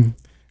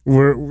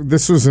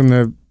 this was in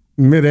the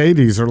mid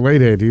 '80s or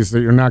late '80s that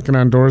you're knocking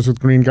on doors with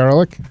green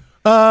garlic.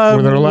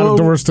 Were there a lot of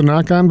doors to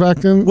knock on back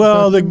then?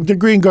 Well, the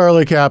green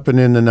garlic happened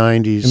in the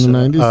 '90s. In the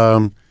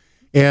 '90s,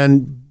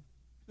 and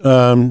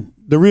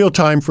the real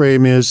time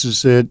frame is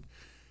that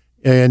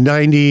in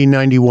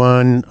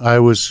 91, I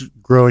was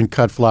growing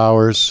cut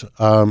flowers.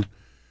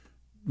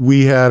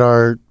 We had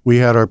our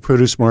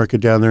produce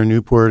market down there in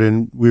Newport,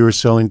 and we were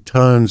selling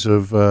tons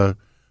of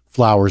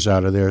flowers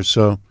out of there.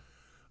 So,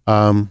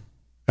 and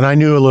I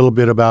knew a little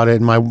bit about it,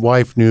 and my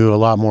wife knew a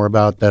lot more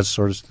about that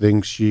sort of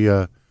thing. She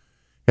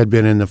had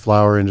been in the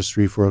flower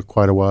industry for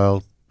quite a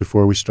while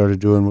before we started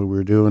doing what we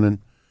were doing,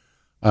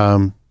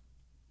 and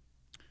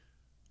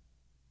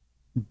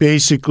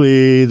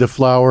basically the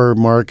flower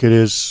market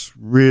is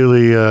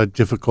really a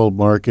difficult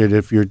market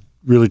if you're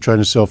really trying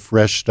to sell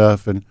fresh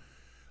stuff. And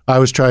I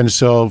was trying to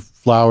sell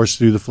flowers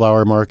through the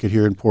flower market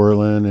here in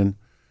Portland,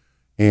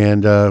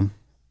 and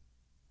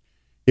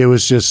it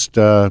was just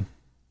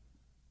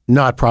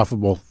not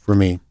profitable for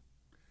me.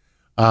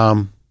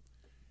 And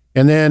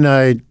then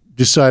I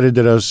decided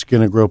that I was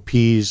going to grow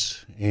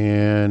peas,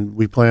 and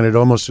we planted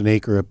almost an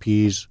acre of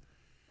peas,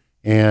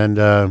 and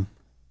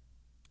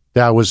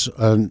that was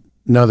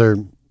another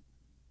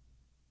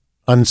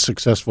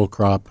unsuccessful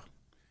crop.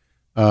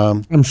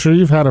 I'm sure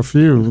you've had a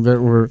few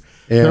that were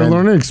their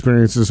learning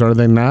experiences, are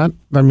they not?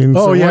 I mean,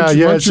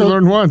 once you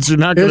learn once, you're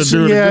not going to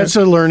do it again. It's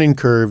a learning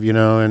curve, you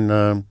know.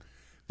 And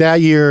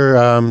that year,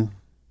 it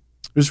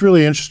was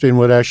really interesting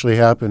what actually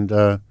happened.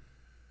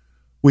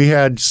 We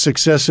had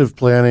successive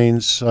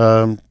plantings.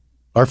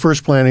 Our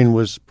first planting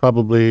was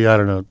probably,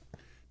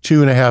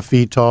 2.5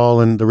 feet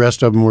tall, and the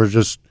rest of them were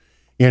just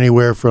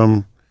anywhere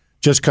from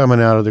just coming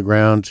out of the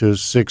ground to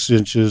 6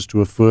 inches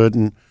to a foot.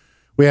 And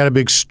we had a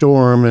big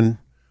storm, and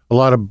a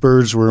lot of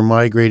birds were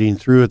migrating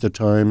through at the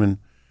time, and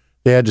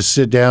they had to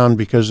sit down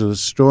because of the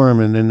storm,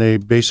 and then they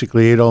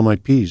basically ate all my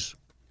peas.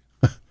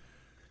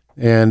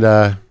 And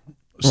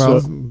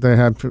they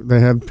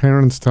had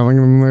parents telling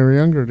them when they were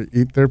younger to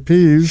eat their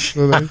peas,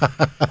 so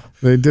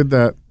they did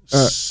that.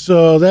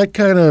 So that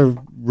kind of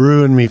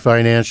ruined me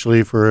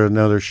financially for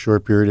another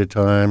short period of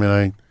time.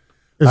 And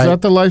is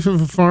that the life of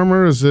a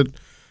farmer? Is it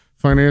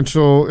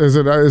financial? Is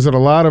it a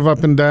lot of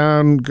up and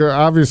down?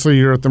 Obviously,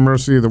 you're at the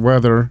mercy of the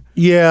weather.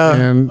 Yeah,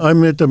 and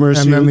I'm at the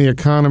mercy. And then the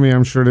economy,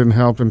 I'm sure, didn't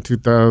help in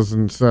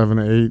 2007,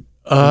 8.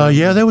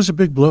 Yeah, that was a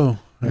big blow.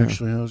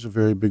 Actually, that was a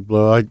very big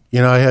blow. I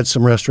had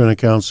some restaurant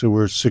accounts that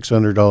were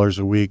 $600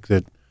 a week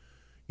that,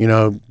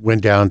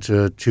 went down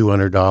to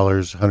 $200,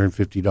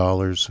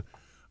 $150.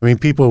 I mean,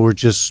 people were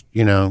just,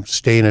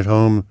 staying at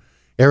home.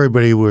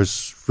 Everybody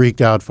was freaked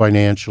out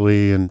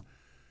financially, and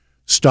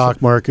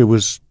stock market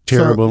was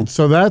terrible.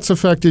 So that's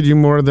affected you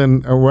more than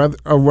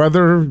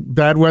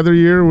bad weather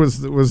year was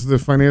the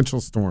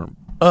financial storm.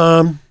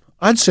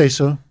 I'd say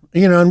so.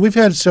 And we've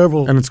had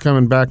several. And it's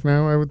coming back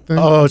now, I would think.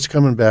 Oh, it's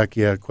coming back,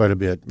 yeah, quite a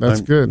bit. That's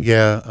good.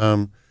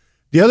 Yeah.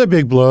 The other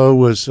big blow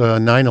was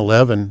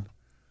 9/11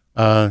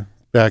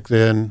 back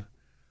then.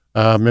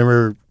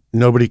 Remember,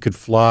 nobody could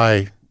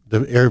fly.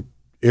 The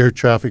air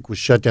traffic was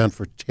shut down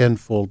for 10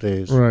 full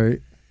days.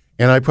 Right.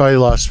 And I probably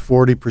lost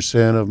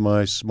 40% of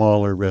my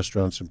smaller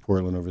restaurants in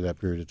Portland over that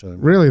period of time.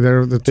 Really?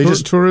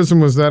 Tourism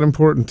was that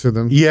important to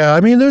them? Yeah.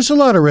 I mean, there's a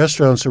lot of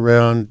restaurants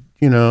around,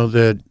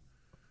 that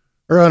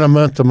are on a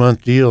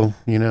month-to-month deal.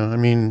 I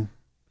mean,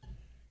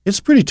 it's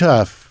pretty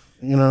tough,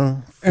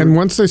 And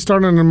once they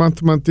start on a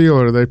month-to-month deal,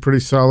 are they pretty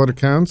solid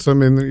accounts? I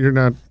mean, you're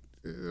not...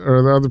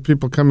 Are the other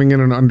people coming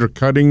in and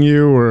undercutting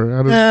you, or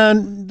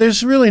And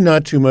there's really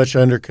not too much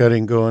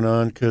undercutting going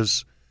on,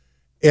 because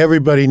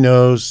everybody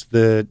knows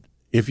that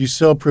if you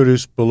sell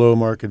produce below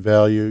market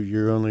value,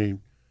 you're only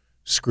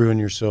screwing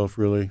yourself,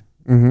 really.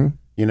 Mm-hmm.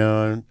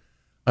 And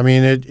I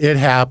mean, it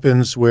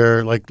happens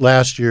where, like,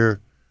 last year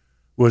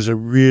was a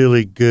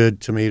really good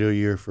tomato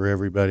year for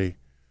everybody,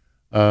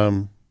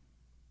 and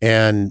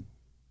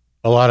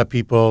a lot of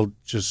people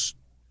just.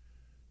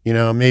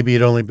 Maybe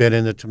it only been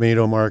in the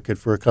tomato market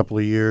for a couple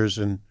of years,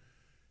 and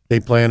they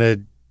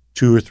planted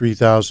 2,000 or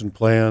 3,000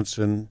 plants,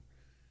 and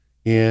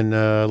in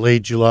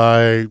late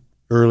July,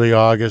 early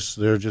August.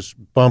 They're just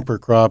bumper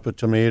crop of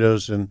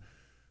tomatoes, and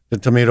the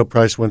tomato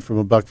price went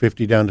from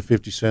 $1.50 down to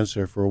 50 cents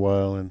there for a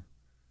while, and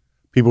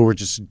people were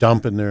just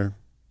dumping their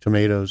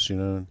tomatoes, you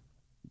know.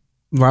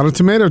 A lot of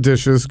tomato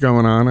dishes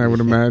going on, I would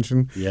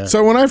imagine. Yeah.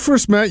 So when I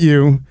first met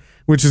you,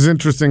 which is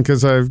interesting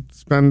because I've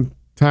spent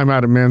time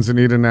out at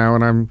Manzanita now,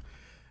 and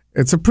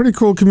it's a pretty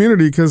cool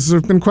community because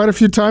there's been quite a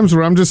few times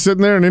where I'm just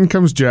sitting there and in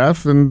comes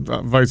Jeff, and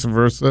vice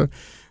versa.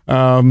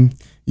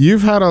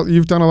 You've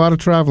done a lot of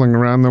traveling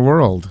around the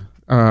world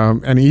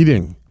and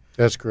eating.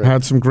 That's correct.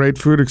 Had some great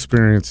food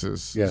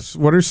experiences. Yes.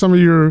 What are some of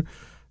your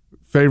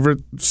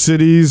favorite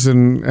cities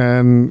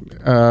and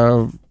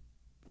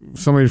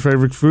some of your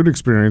favorite food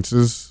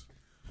experiences?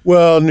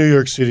 Well, New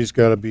York City's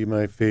got to be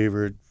my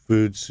favorite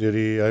food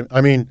city.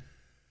 I mean,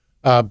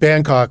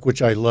 Bangkok,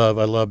 which I love.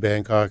 I love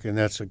Bangkok, and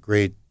that's a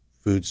great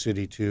food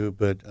city too.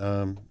 But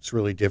it's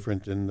really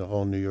different than the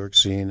whole New York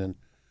scene. And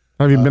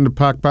have you been to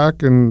Pak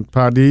Pak and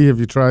Padi? Have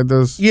you tried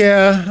those?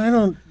 Yeah, I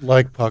don't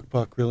like Pak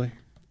Pak really.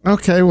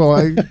 Okay, well,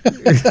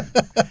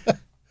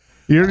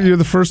 you're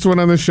the first one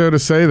on the show to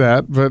say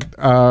that, but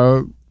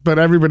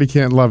everybody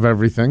can't love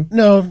everything.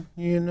 No,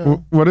 you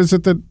know. What is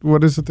it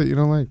that you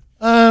don't like?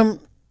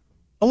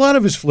 A lot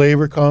of his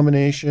flavor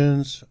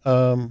combinations.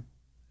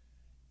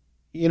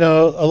 You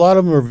know, a lot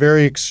of them are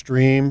very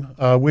extreme,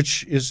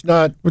 which is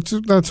not.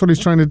 That's what he's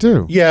trying to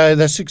do. Yeah,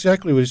 that's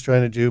exactly what he's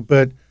trying to do.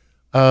 But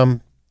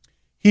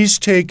he's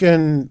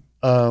taken.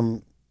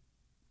 Well,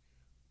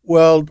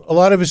 a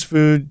lot of his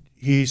food,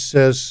 he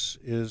says,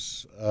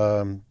 is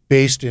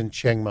based in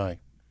Chiang Mai.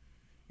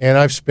 And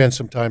I've spent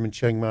some time in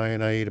Chiang Mai,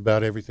 and I ate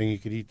about everything you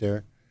could eat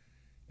there.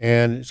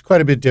 And it's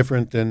quite a bit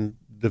different than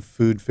the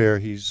food fare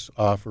he's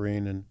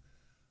offering. And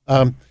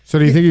so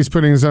do you think he's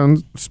putting his own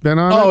spin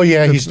on it? Oh,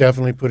 yeah, he's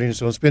definitely putting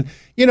his own spin.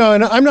 You know,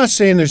 and I'm not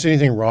saying there's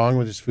anything wrong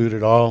with his food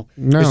at all.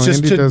 No, it's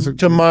just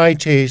to my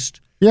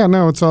taste. Yeah,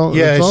 no, it's all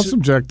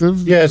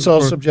subjective. Yeah, it's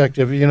all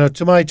subjective. You know,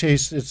 to my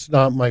taste, it's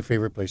not my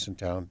favorite place in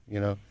town, you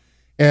know.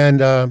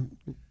 And,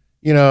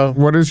 you know.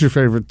 What is your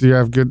favorite? Do you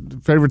have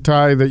good favorite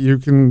Thai that you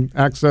can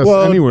access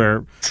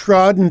anywhere?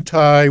 Trodden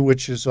Thai,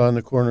 which is on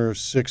the corner of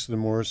 6th and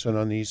Morrison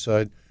on the east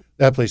side,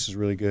 that place is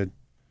really good.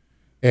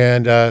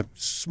 And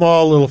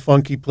small little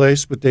funky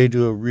place, but they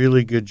do a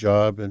really good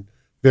job and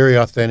very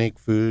authentic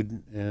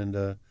food. And,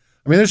 I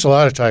mean, there's a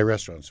lot of Thai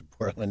restaurants in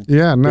Portland.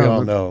 Yeah, no. We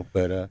all know,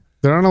 but...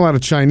 there aren't a lot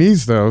of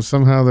Chinese, though.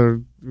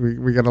 Somehow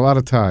we got a lot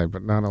of Thai,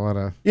 but not a lot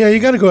of... Yeah, you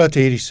got to go out to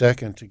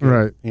 82nd to get,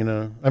 right. You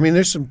know. I mean,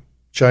 there's some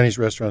Chinese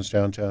restaurants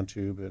downtown,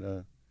 too,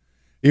 but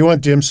you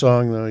want dim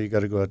sum, though, you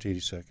got to go out to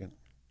 82nd.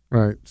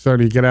 Right. So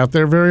do you get out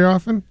there very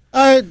often?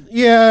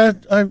 Yeah,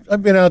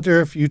 I've been out there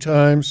a few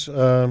times.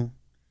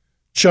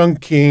 Chung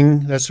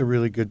King, that's a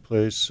really good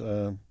place.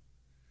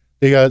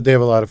 They have a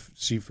lot of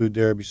seafood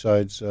there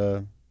besides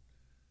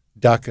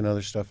duck and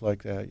other stuff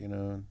like that, you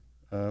know.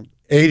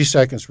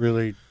 82nd's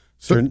really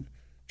turned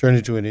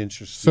into an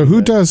interesting. So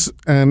who does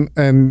and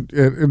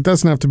it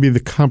doesn't have to be the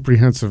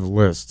comprehensive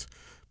list,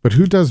 but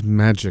who does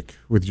magic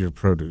with your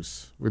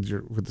produce,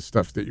 with the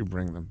stuff that you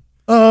bring them?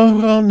 Oh,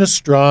 well,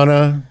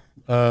 Nostrana,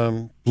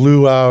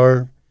 Blue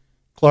Hour,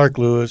 Clark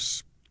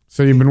Lewis.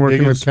 So you've been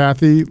working with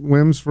Kathy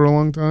Wims for a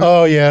long time?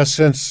 Oh, yeah,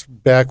 since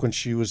back when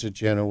she was at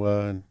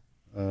Genoa.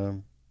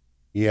 And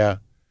yeah,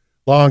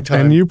 long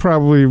time. And you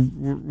probably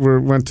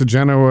went to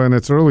Genoa in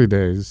its early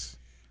days.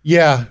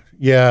 Yeah,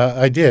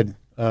 I did.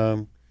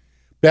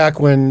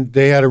 Back when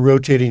they had a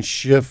rotating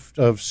shift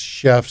of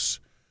chefs,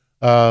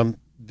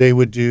 they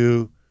would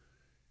do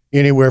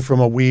anywhere from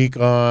a week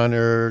on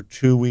or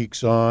 2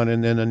 weeks on,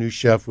 and then a new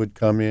chef would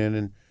come in.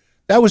 And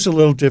that was a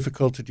little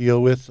difficult to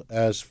deal with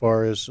as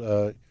far as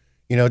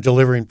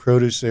delivering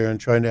produce there and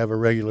trying to have a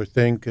regular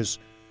thing because,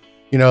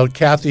 you know,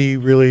 Kathy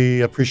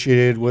really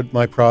appreciated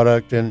my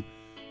product,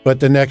 but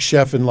the next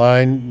chef in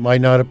line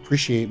might not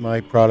appreciate my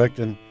product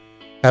and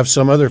have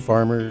some other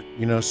farmer,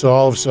 you know, so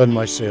all of a sudden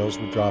my sales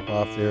would drop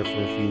off there for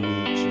a few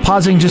weeks.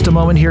 Pausing just a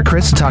moment here,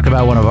 Chris, to talk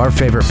about one of our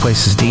favorite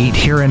places to eat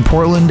here in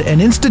Portland,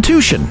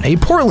 a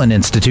Portland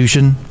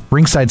institution,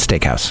 RingSide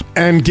Steakhouse.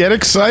 And get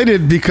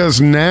excited because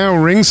now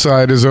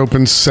RingSide is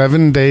open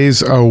 7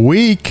 days a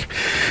week.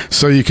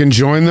 So you can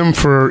join them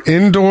for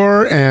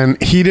indoor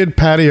and heated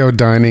patio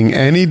dining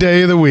any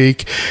day of the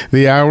week.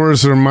 The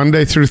hours are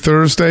Monday through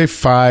Thursday,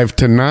 5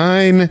 to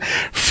 9,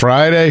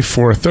 Friday,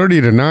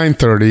 4:30 to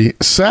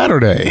 9:30,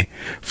 Saturday,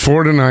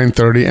 4 to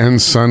 9:30, and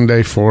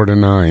Sunday, 4 to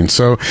 9.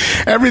 So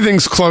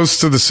everything's close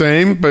to the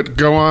same, but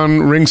go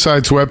on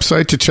RingSide's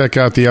website to check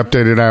out the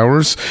updated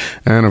hours.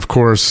 And, of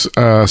course,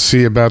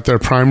 see about their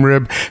prime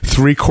rib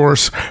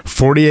 3-course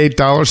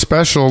 $48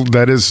 special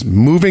that is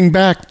moving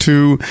back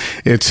to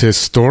its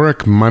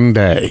historic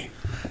Monday.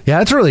 Yeah,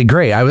 that's really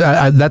great.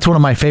 That's one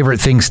of my favorite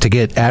things to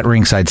get at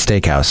RingSide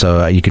Steakhouse.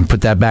 So you can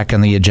put that back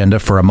on the agenda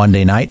for a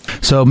Monday night.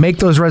 So make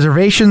those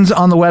reservations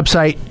on the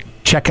website.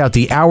 Check out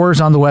the hours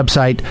on the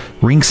website,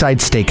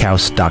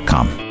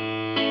 ringsidesteakhouse.com.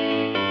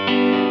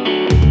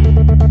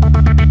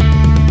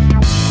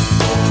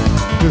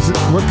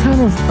 What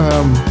kind of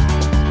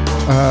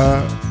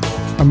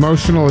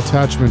emotional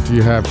attachment do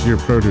you have to your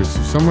produce?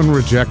 If someone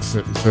rejects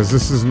it and says,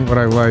 this isn't what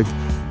I like,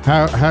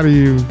 how do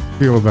you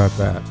feel about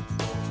that?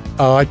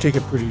 Oh, I take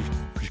it pretty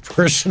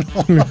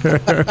personal.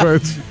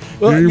 It's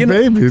Well, your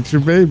baby. It's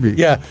your baby.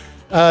 Yeah.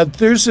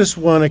 There's this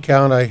one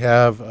account I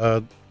have.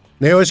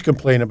 They always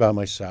complain about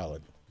my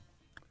salad.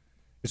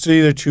 It's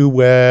either too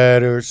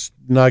wet or it's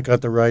not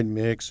got the right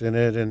mix in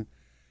it. And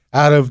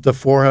out of the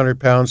 400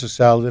 pounds of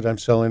salad that I'm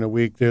selling a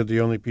week, they're the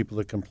only people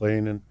that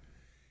complain.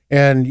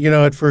 And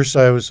at first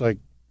I was like,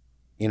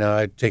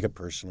 I take it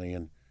personally.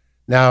 And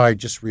now I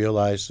just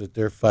realize that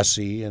they're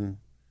fussy and,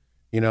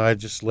 I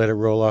just let it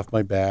roll off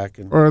my back.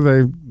 Or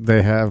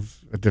they have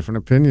a different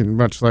opinion,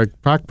 much like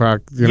Pak.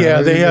 But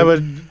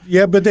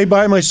they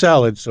buy my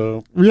salad,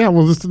 so. Yeah,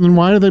 well, then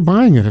why are they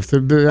buying it? I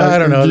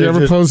don't know. Do you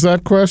ever pose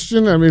that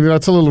question? I mean,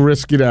 that's a little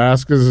risky to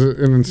ask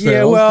in sales.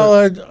 Yeah, well,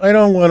 I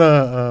don't want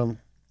to.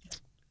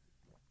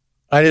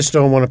 I just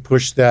don't want to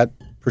push that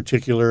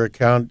particular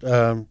account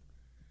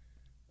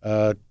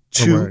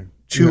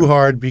too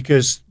hard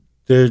because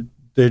they're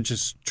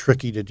just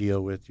tricky to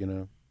deal with,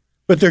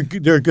 But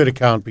they're a good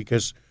account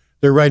because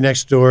they're right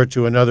next door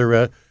to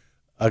another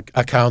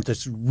account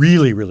that's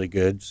really, really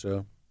good.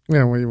 So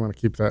yeah, well, you want to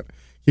keep that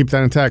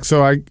intact.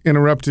 So I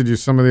interrupted you.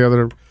 Some of the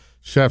other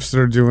chefs that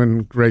are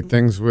doing great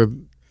things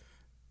with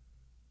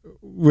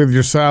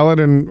your salad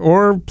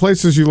or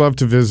places you love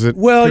to visit.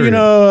 Well,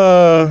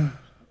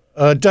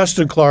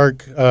 Dustin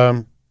Clark,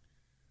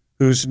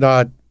 who's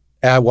not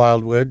at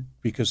Wildwood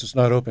because it's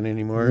not open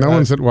anymore. No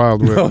one's at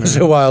Wildwood. No one's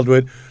at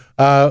Wildwood.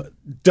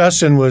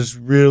 Dustin was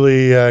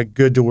really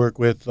good to work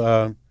with,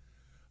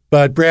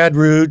 but Brad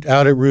Root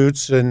out at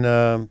Roots, and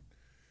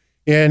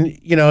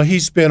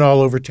he's been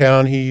all over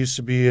town. He used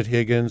to be at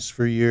Higgins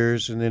for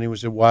years, and then he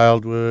was at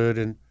Wildwood,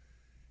 and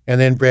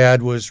then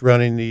Brad was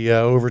running the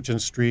Overton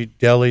Street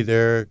Deli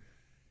there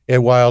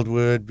at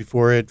Wildwood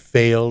before it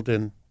failed,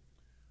 and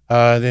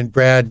then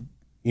Brad,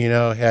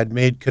 had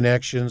made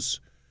connections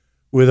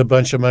with a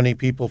bunch of money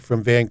people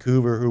from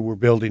Vancouver who were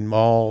building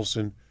malls,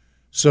 and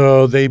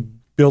so they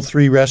built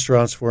 3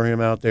 restaurants for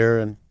him out there,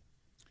 and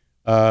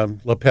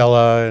La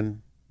Pella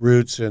and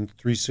Roots and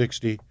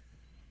 360.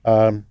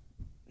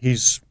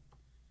 He's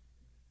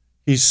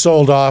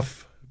sold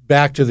off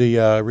back to the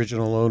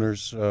original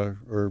owners.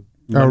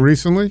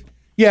 Recently?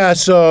 Yeah,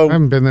 so I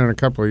haven't been there in a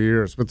couple of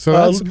years, but so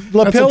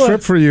that's a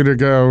trip for you to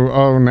go.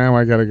 Oh, now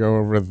I got to go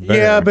over there.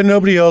 Yeah, but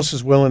nobody else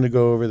is willing to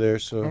go over there,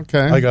 so okay.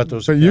 I got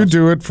those. But you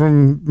do it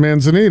from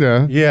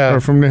Manzanita, yeah, or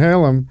from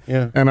Nehalem,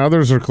 yeah, and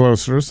others are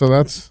closer. So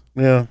that's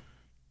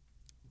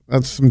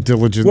some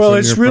diligence. Well,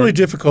 it's really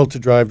difficult to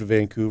drive to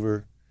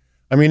Vancouver.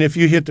 I mean, if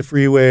you hit the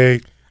freeway,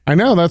 I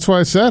know. That's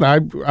why I said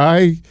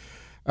I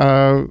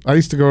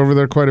used to go over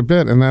there quite a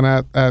bit, and then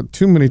at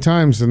too many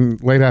times in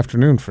late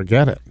afternoon,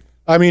 forget it.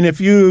 I mean, if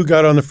you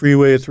got on the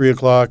freeway at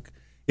 3:00,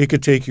 it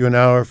could take you an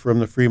hour from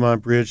the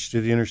Fremont Bridge to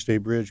the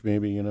Interstate Bridge,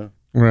 maybe,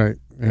 Right.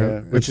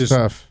 Yeah. Which is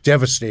tough.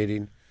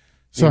 Devastating.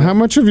 So how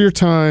much of your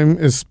time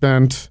is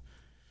spent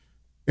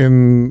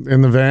in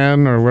the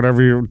van or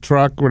whatever your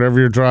truck, whatever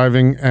you're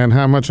driving, and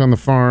how much on the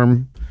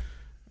farm?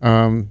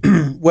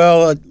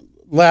 Well,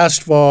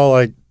 last fall,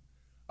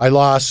 I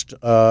lost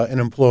an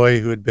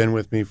employee who had been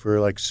with me for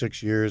like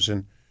 6 years,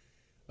 and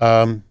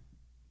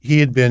he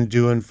had been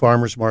doing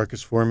farmers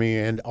markets for me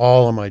and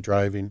all of my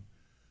driving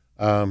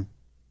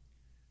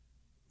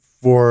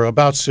for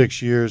about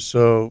 6 years.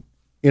 So,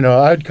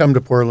 I'd come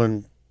to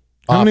Portland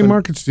How often. many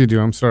markets do you do?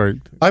 I'm sorry.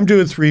 I'm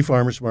doing 3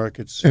 farmers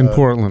markets. In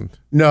Portland?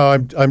 No,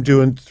 I'm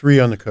doing 3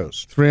 on the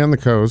coast. 3 on the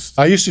coast.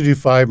 I used to do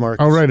 5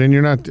 markets. Oh, right. And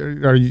you're not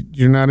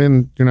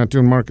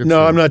doing markets?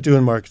 No, I'm not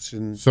doing markets.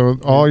 So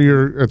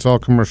it's all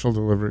commercial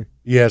delivery?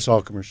 Yeah, it's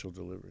all commercial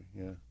delivery,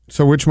 yeah.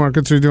 So which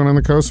markets are you doing on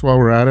the coast while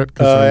we're at it?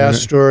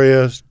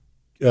 Astoria,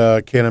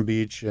 Cannon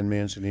Beach, and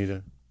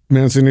Manzanita.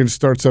 Manzanita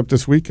starts up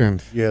this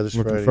weekend. Yeah, this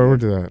Looking Friday. forward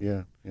to that.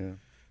 Yeah.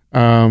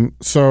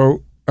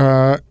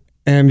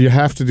 And you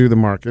have to do the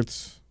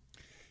markets.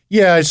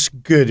 Yeah, it's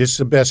good. It's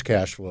the best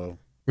cash flow.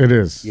 It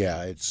is.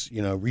 Yeah, it's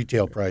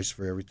retail price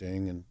for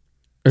everything, and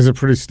is it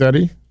pretty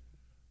steady?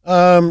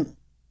 It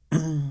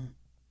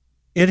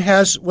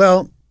has.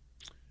 Well,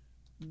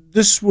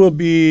 this will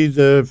be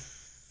the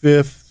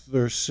 5th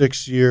or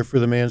 6th year for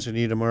the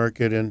Manzanita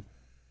market, and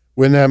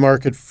when that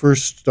market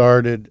first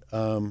started,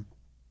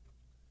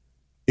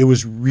 it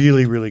was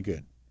really, really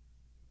good.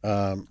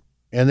 And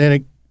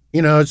then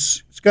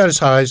it's got its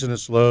highs and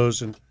its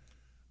lows, and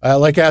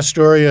like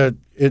Astoria,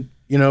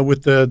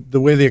 with the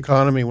way the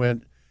economy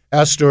went,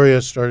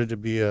 Astoria started to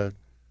be a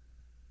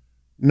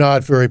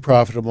not very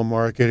profitable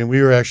market, and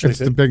we were actually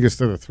the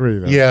biggest of the 3,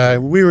 though. Yeah,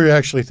 we were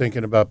actually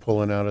thinking about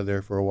pulling out of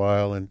there for a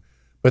while,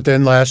 but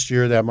then last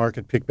year that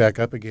market picked back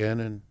up again,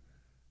 and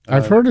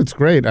I've heard it's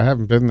great. I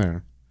haven't been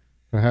there.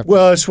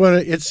 Well, it's one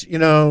of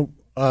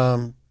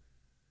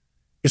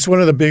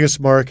the biggest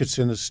markets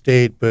in the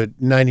state,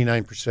 but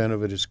 99%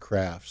 of it is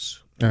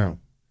crafts. Oh.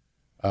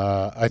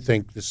 I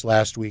think this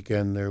last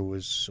weekend there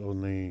was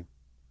only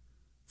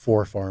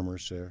 4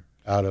 farmers there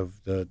out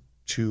of the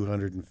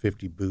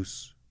 250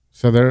 booths.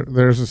 So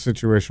there's a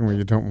situation where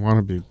you don't want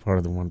to be part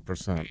of the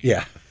 1%.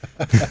 Yeah.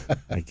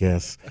 I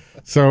guess.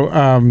 So,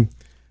 and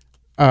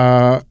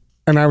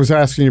I was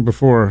asking you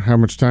before, how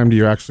much time do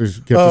you actually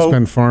get to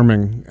spend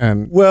farming?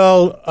 And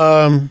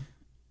well,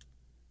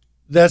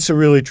 that's a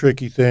really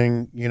tricky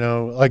thing.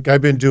 Like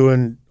I've been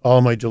doing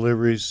all my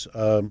deliveries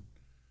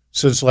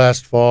since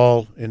last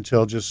fall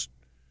until just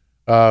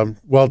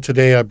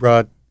today I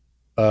brought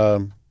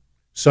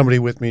somebody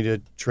with me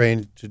to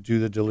train to do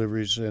the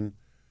deliveries, and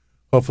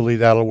hopefully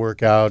that'll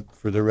work out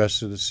for the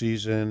rest of the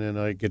season, and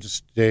I get to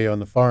stay on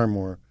the farm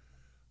more.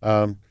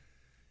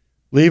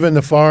 Leaving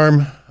the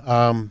farm,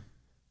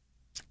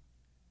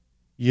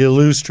 you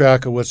lose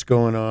track of what's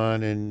going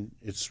on, and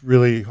it's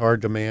really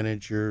hard to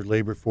manage your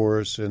labor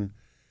force. And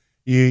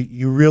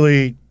you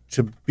really,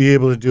 to be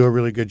able to do a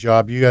really good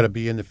job, you got to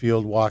be in the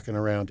field walking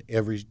around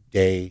every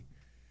day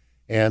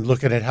and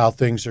looking at how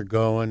things are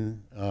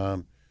going,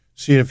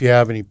 seeing if you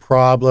have any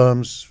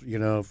problems,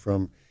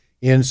 from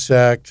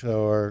insect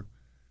or,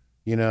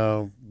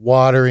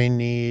 watering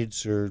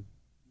needs or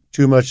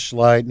too much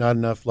light, not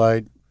enough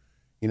light,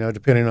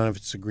 depending on if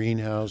it's the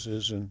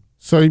greenhouses. And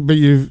so, but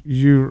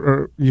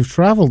you've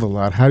traveled a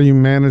lot. How do you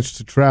manage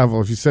to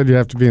travel? If you said you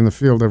have to be in the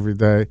field every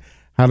day,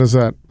 how does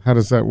that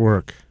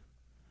work?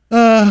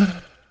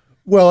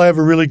 Well, I have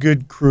a really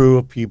good crew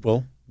of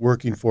people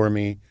working for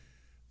me.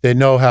 They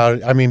know how.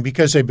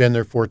 Because they've been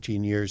there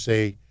 14 years,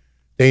 they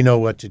know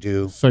what to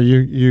do. So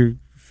you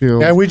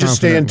feel, and we just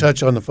stay in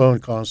touch on the phone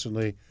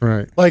constantly.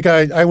 Right. Like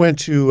I went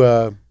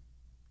to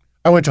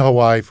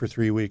Hawaii for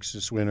 3 weeks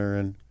this winter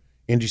and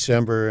in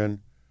December, and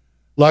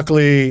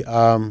luckily,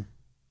 I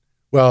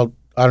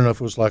don't know if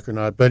it was luck or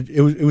not, but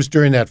it was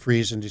during that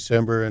freeze in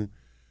December, and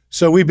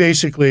so we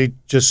basically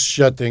just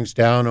shut things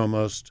down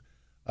almost,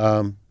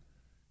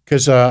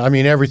 because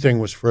everything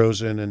was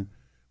frozen, and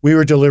we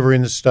were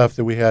delivering the stuff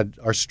that we had,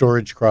 our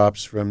storage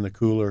crops, from the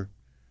cooler,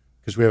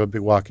 because we have a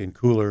big walk-in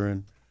cooler,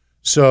 and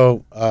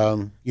so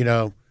and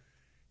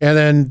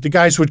then the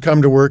guys would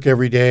come to work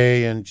every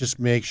day and just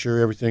make sure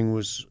everything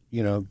was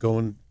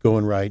going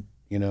right.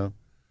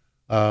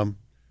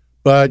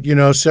 But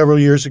several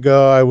years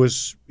ago I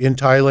was in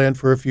Thailand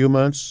for a few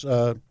months,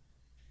 and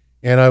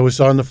I was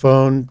on the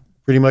phone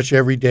pretty much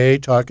every day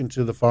talking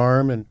to the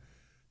farm and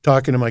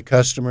talking to my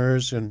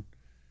customers, and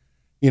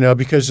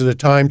because of the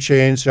time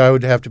change, I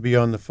would have to be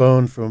on the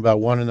phone from about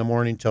 1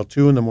 a.m. till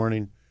 2 a.m.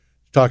 to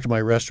talk to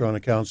my restaurant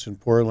accounts in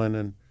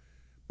Portland,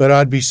 but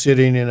I'd be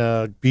sitting in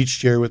a beach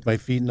chair with my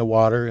feet in the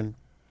water and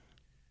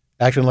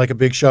acting like a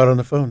big shot on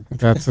the phone.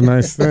 That's a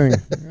nice thing.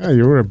 Yeah,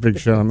 you were a big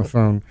shot on the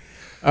phone.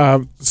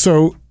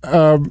 So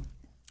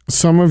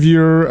some of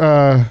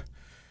your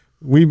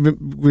we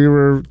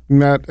were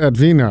met at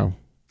Vino.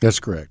 That's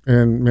correct.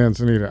 In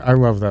Manzanita. I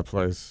love that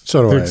place.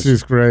 So do I.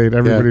 Dixie's great.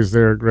 Everybody's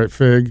there. Great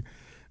fig.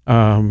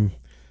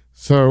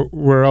 So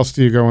where else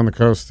do you go on the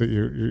coast that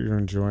you're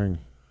enjoying?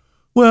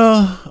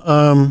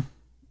 Well,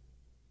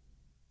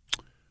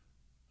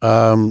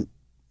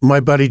 my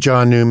buddy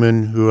John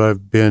Newman, who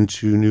I've been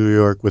to New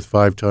York with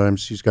 5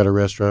 times, he's got a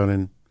restaurant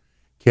in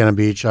Cannon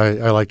Beach.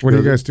 I like to. What do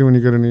you guys do when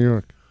you go to New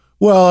York?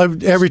 Well,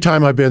 every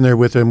time I've been there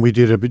with him, we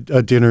did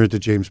a dinner at the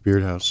James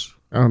Beard House.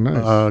 Oh,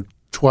 nice.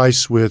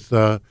 Twice with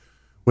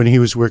when he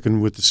was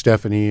working with the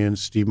Stephanie and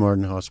Steve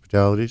Martin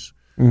Hospitalities.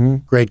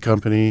 Mm-hmm. Great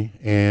company,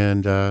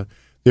 and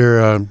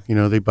they're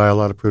they buy a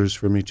lot of produce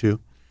from me too.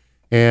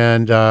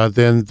 And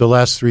then the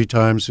last 3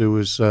 times it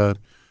was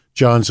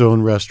John's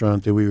own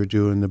restaurant that we were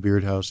doing the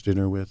Beard House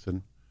dinner with,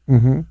 and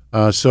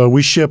mm-hmm. So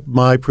we ship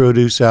my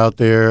produce out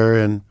there,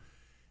 and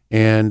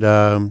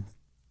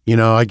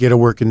I get to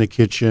work in the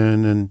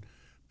kitchen and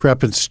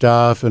prepping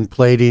stuff and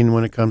plating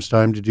when it comes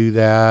time to do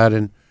that,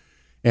 and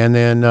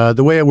then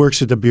the way it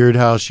works at the Beard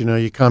House,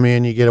 you come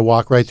in, you get to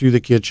walk right through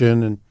the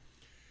kitchen,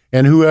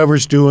 and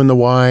whoever's doing the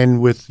wine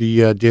with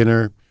the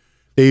dinner,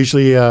 they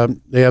usually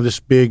they have this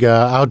big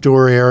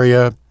outdoor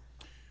area,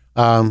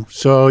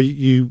 so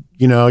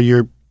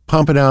you're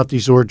pumping out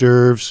these hors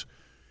d'oeuvres,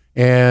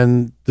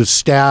 and the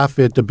staff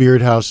at the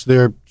Beard House,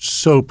 they're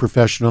so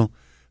professional.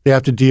 They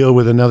have to deal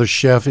with another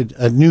chef,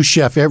 a new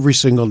chef every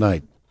single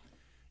night,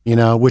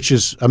 which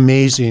is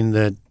amazing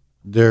that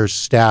their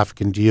staff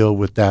can deal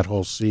with that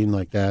whole scene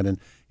like that and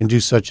do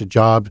such a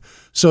job.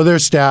 So their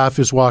staff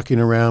is walking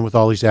around with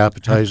all these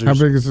appetizers. How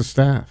big is the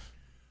staff?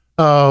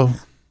 Oh,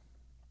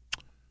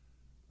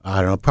 I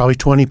don't know, probably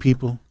 20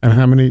 people. And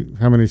how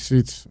many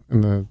seats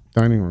in the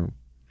dining room?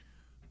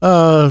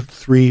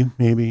 3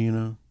 maybe,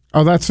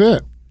 Oh, that's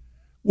it.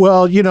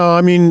 Well,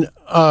 how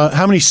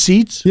many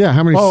seats? Yeah,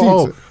 how many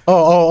seats?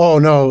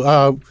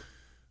 No.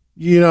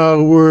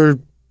 We're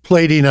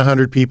plating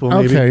 100 people,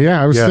 maybe. Okay,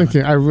 yeah, I was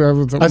thinking. I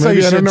thought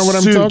you said don't know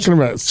what suit. I'm talking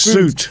about.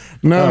 Suit.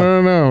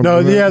 No. No,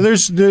 yeah,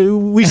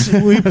 we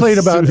played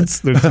about There's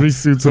 3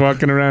 suits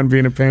walking around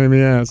being a pain in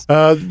the ass.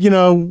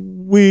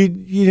 We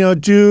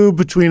do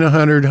between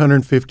 100,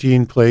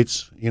 115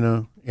 plates, in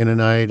a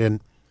night,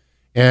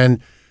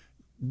 and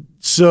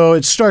so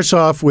it starts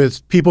off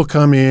with people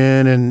come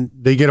in and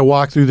they get a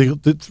walk through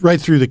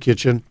right through the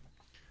kitchen,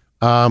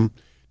 to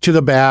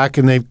the back,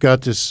 and they've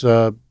got this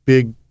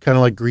big kind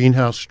of like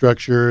greenhouse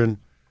structure, and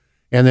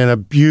then a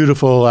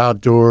beautiful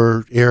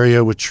outdoor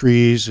area with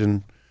trees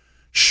and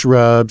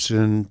shrubs,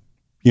 and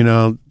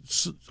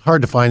it's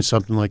hard to find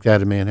something like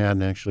that in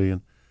Manhattan actually.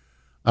 And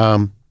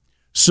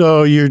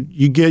so you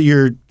get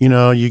your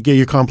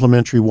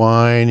complimentary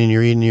wine, and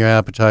you're eating your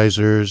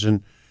appetizers,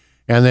 and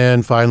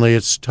then finally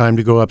it's time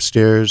to go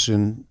upstairs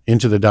and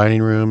into the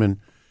dining room and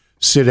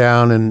sit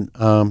down,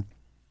 and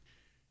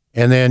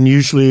then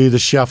usually the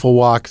chef will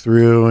walk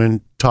through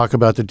and talk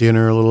about the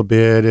dinner a little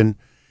bit, and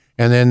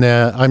then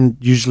I'm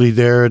usually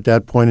there at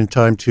that point in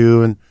time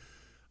too, and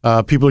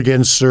people are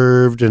getting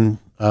served, and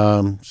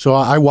so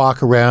I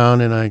walk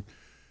around and I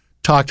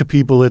talk to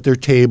people at their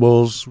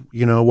tables,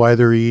 why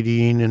they're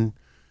eating, and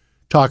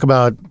talk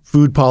about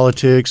food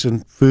politics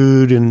and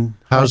food and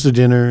how's the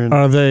dinner. And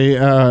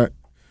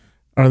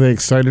are they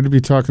excited to be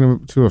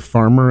talking to a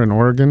farmer in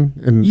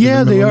Oregon?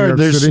 Yeah, they are.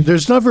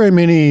 There's not very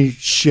many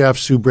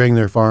chefs who bring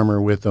their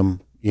farmer with them.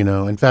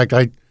 In fact,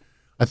 I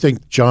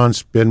think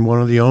John's been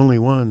one of the only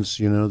ones.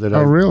 That.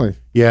 Oh, really?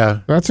 Yeah,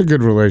 that's a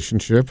good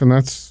relationship, and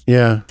that's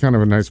kind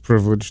of a nice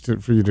privilege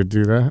for you to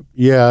do that.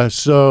 Yeah,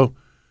 so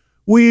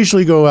we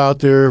usually go out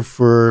there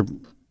for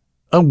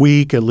a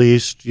week at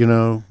least.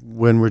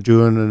 When we're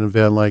doing an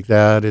event like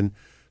that, and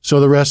so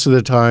the rest of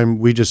the time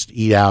we just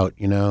eat out.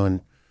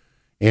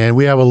 And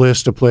we have a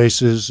list of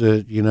places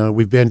that,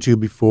 we've been to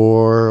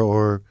before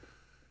or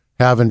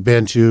haven't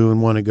been to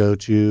and want to go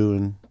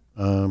to,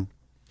 and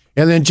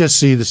then just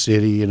see the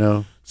city,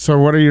 So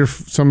what are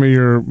some of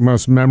your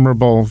most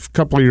memorable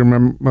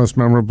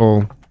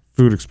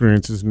food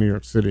experiences in New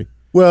York City?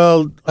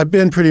 Well, I've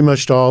been pretty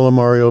much to all of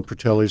Mario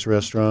Pertelli's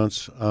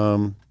restaurants.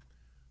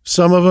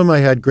 Some of them I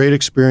had great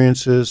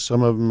experiences.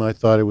 Some of them I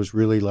thought it was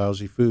really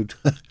lousy food.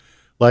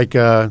 Like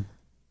Del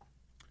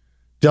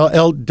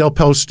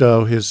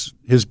Posto, his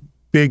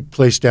big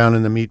place down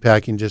in the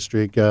meatpacking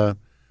district.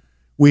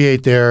 We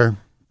ate there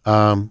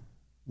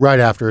right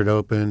after it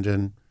opened,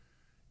 and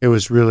I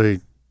was really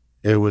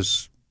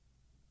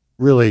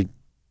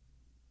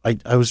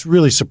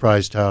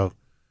surprised how.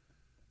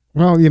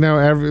 Well,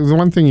 the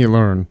one thing you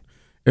learn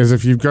is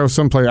if you go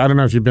someplace, I don't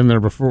know if you've been there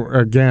before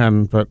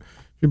again, but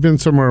if you've been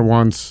somewhere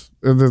once,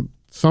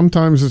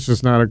 sometimes it's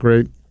just not a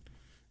great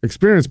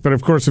experience. But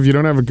of course, if you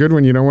don't have a good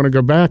one, you don't want to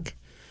go back.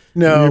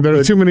 No, there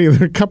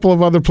are a couple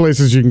of other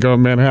places you can go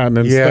in Manhattan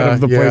instead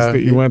of the place that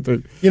you went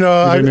that you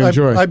didn't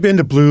enjoy. I've been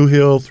to Blue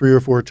Hill 3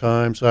 or 4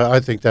 times. I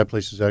think that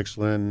place is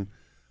excellent.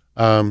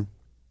 What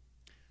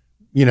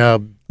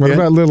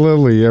about Little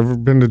Italy? You ever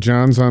been to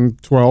John's on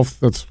 12th?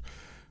 That's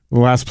the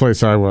last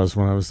place I was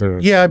when I was there.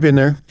 Yeah, I've been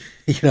there.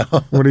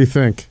 What do you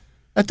think?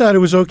 I thought it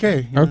was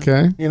okay.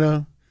 Okay.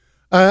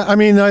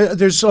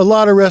 There's a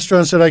lot of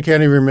restaurants that I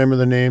can't even remember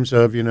the names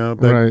of. But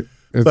right.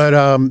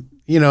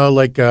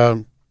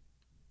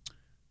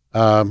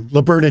 Like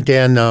La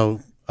Bernardino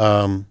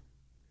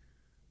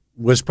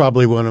was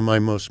probably one of my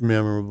most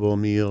memorable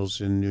meals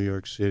in New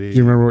York City. Do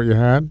you remember what you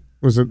had?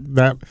 Was it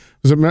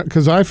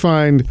because I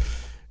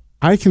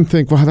can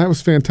think, wow, that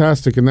was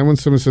fantastic, and then when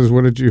someone says,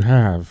 what did you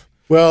have?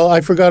 Well,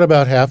 I forgot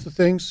about half the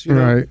things,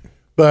 right?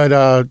 But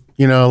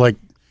like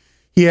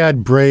he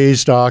had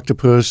braised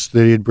octopus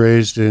that he had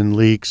braised in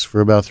leeks for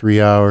about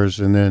 3 hours,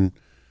 and then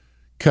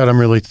cut them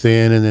really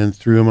thin, and then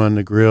threw them on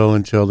the grill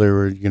until they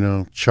were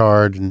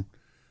charred, and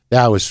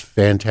that was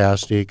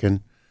fantastic.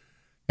 And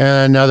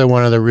another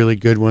one of the really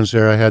good ones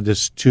there, I had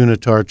this tuna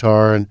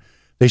tartare, and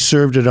they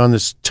served it on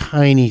this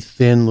tiny,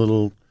 thin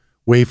little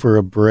wafer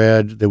of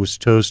bread that was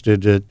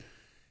toasted. It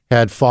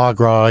had foie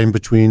gras in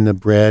between the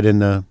bread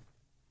and the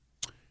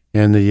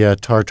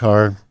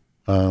tartare.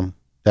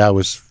 That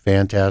was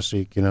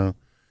fantastic, You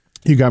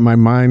got my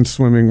mind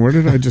swimming. Where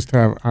did I just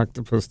have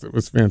octopus that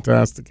was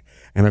fantastic?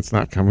 And it's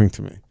not coming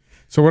to me.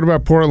 So what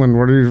about Portland?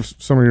 What are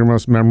some of your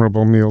most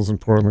memorable meals in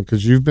Portland?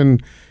 Because you've been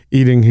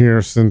eating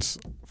here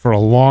for a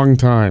long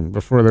time,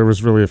 before there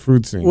was really a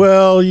food scene.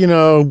 Well,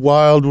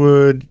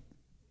 Wildwood,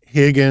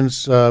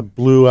 Higgins,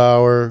 Blue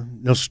Hour,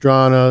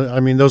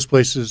 Nostrana. Those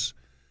places.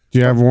 Do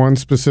you have one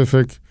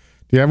specific?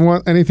 Do you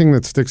have anything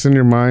that sticks in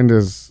your mind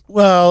as?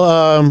 Well,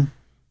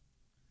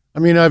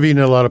 I've eaten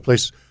at a lot of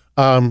places.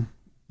 The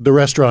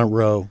restaurant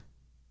Row,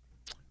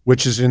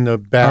 which is in the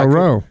back.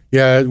 Row.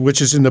 Yeah,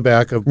 which is in the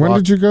back of. When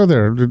did you go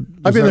there?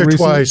 I've been there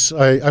twice.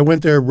 I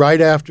went there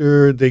right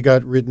after they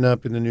got written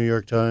up in the New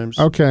York Times.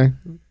 Okay.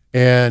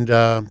 And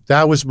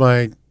that was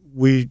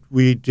we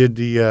did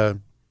the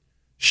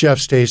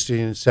chef's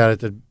tasting and sat at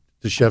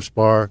the chef's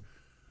bar.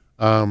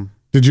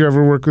 Did you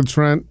ever work with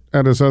Trent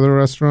at his other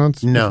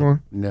restaurants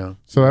before? No.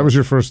 So that was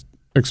your first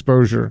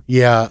exposure.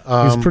 Yeah.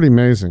 He's pretty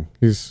amazing.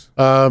 He's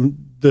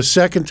the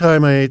second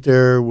time I ate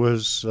there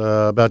was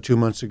about 2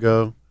 months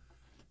ago.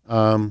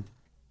 They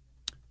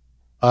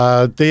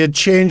had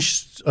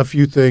changed a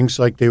few things,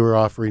 like they were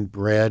offering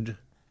bread,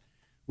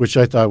 which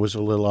I thought was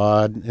a little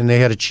odd, and they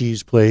had a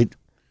cheese plate,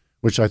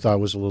 which I thought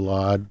was a little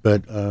odd,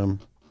 but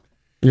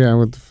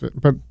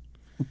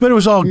but it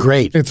was all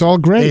great. It's all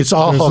great. It's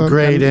all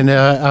great,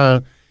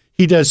 and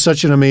he does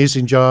such an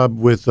amazing job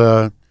with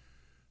the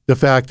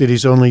fact that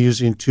he's only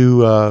using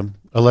 2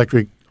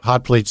 electric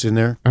hot plates in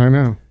there. I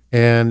know.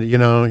 And,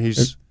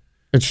 he's...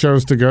 It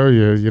shows to go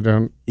you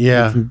don't...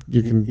 Yeah.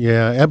 You can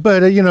yeah.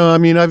 But,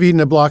 I've eaten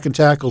a block and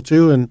tackle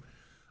too, and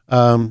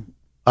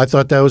I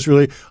thought that was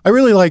really... I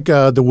really like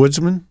the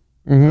Woodsman,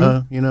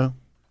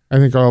 I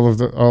think all of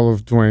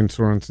Dwayne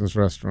Sorensen's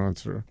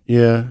restaurants are...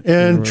 Yeah.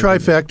 And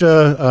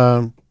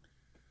Trifecta,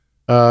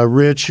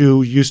 Rich,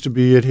 who used to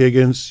be at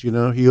Higgins,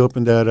 he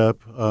opened that up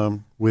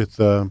with...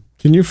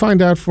 Can you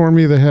find out for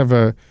me? They have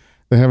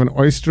an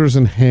oysters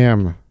and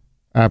ham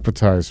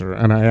appetizer,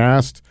 and I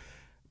asked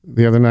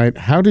the other night,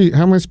 how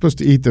am I supposed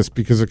to eat this?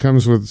 Because it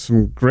comes with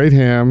some great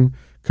ham,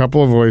 a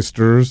couple of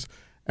oysters,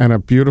 and a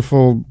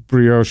beautiful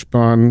brioche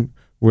bun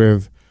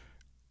with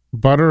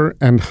butter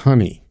and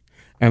honey.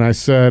 And I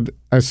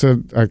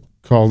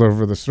called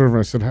over the server.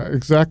 I said,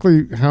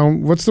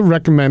 what's the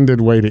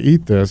recommended way to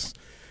eat this?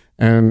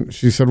 And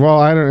she said,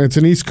 well, it's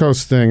an East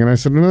Coast thing. And I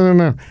said,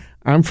 no.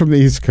 I'm from the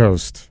East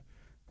Coast.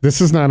 This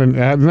is not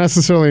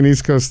necessarily an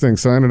East Coast thing.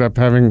 So I ended up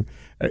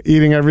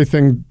eating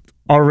everything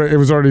already. It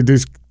was already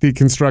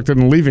deconstructed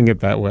and leaving it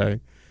that way.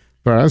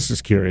 But I was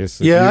just curious.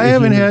 Yeah, I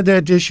haven't had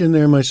that dish in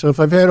there myself.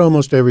 I've had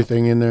almost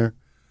everything in there.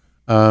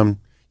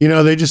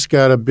 They just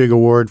got a big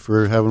award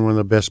for having one of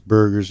the best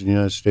burgers in the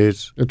United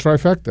States. A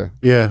trifecta.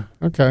 Yeah.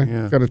 Okay.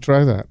 Yeah. Got to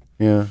try that.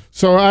 Yeah.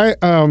 So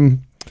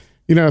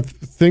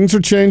things are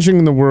changing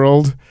in the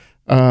world,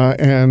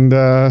 and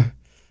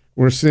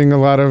we're seeing a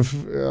lot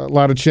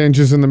of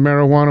changes in the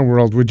marijuana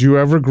world. Would you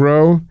ever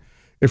grow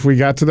if we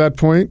got to that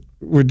point?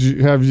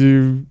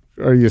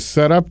 Are you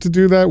set up to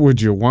do that?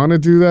 Would you want to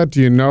do that?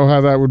 Do you know how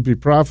that would be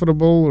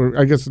profitable? Or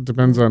I guess it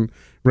depends on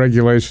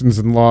regulations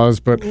and laws,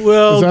 but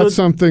is that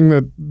something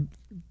that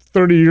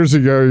 30 years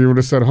ago you would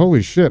have said,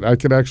 holy shit, I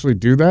could actually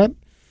do that?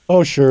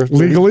 Oh, sure.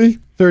 Legally?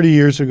 30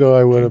 years ago,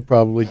 I would have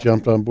probably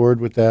jumped on board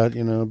with that,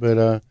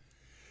 but,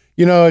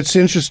 it's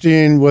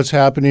interesting what's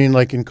happening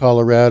like in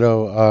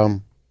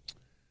Colorado.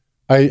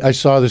 I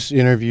saw this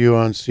interview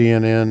on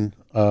CNN.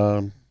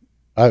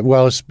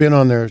 It's been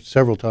on there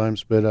several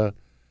times, but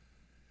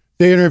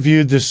they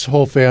interviewed this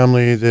whole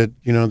family that,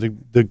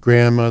 the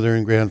grandmother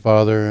and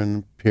grandfather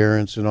and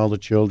parents and all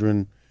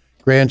the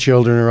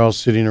grandchildren are all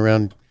sitting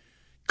around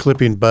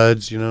clipping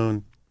buds,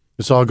 and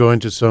it's all going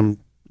to some,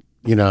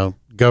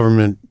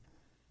 government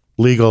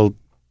legal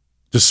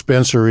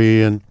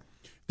dispensary. And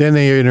then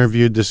they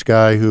interviewed this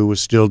guy who was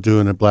still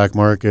doing a black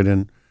market,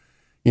 and,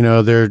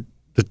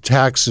 the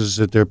taxes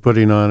that they're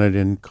putting on it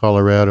in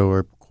Colorado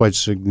are quite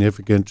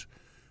significant.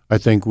 I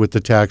think with the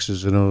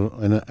taxes,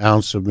 an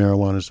ounce of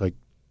marijuana is like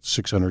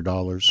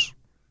 $600.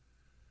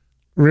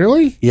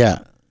 Really?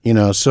 Yeah.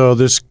 So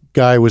this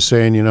guy was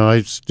saying,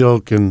 I still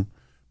can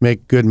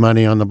make good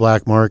money on the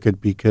black market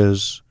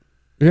because...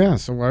 Yeah,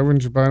 so why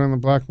wouldn't you buy it on the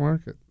black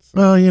market?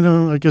 Well,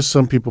 I guess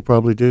some people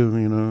probably do,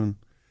 And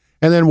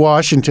then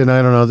Washington,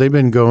 I don't know, they've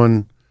been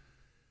going...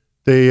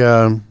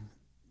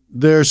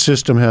 Their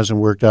system hasn't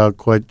worked out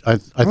quite. I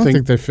don't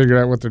think they figured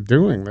out what they're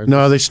doing.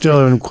 They still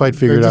haven't quite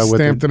figured out what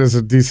they're doing. They stamped it as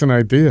a decent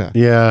idea.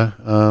 Yeah.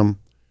 And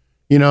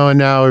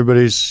now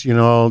everybody's,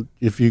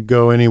 if you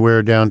go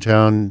anywhere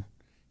downtown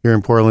here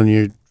in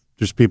Portland,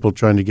 there's people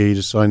trying to get you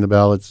to sign the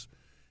ballots,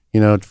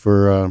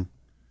 for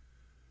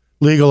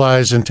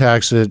legalize and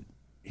tax it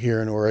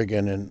here in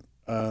Oregon. And,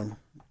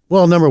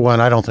 number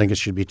one, I don't think it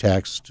should be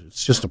taxed.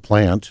 It's just a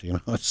plant,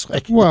 It's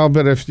like... Well,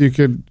 but if you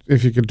could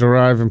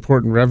derive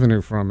important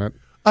revenue from it.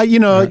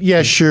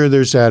 Sure,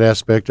 there's that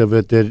aspect of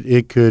it that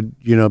it could,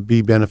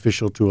 be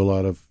beneficial to a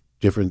lot of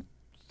different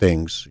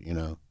things,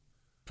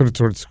 Put it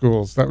towards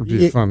schools. That would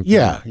be a fun thing.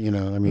 Yeah,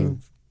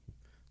 it'd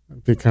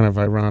be kind of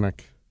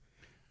ironic.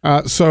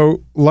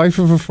 So, life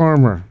of a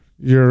farmer.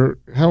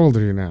 How old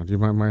are you now? Do you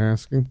mind my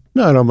asking?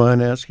 No, I don't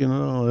mind asking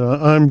at all.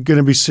 I'm going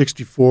to be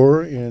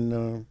 64.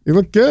 And you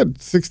look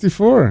good,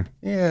 64.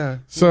 Yeah.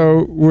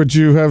 So, would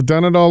you have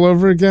done it all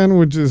over again?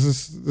 Would you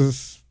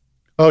this?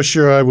 Oh,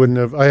 sure, I wouldn't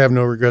have. I have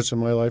no regrets in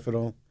my life at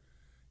all.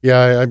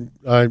 Yeah,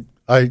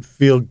 I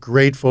feel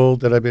grateful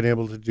that I've been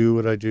able to do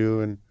what I do,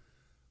 and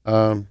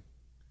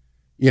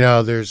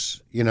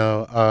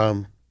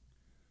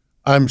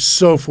I'm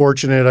so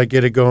fortunate I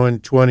get to go in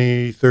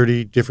 20,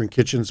 30 different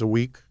kitchens a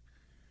week,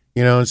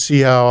 and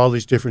see how all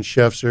these different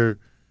chefs are,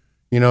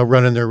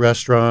 running their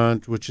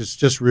restaurant, which is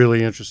just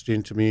really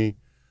interesting to me.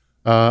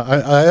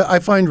 I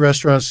find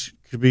restaurants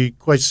could be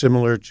quite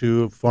similar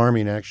to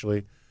farming,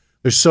 actually.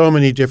 There's so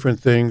many different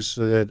things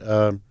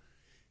that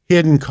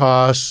hidden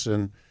costs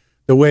and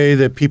the way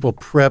that people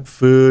prep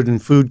food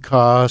and food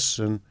costs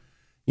and,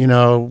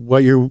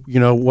 what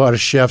a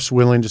chef's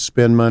willing to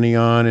spend money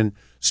on and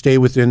stay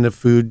within the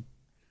food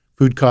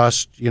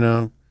cost,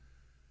 So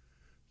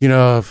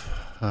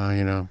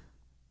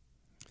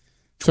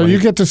you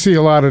get to see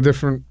a lot of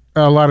different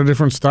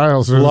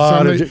styles.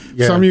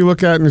 Some you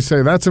look at and you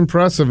say, that's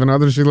impressive, and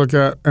others you look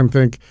at and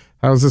think,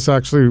 how is this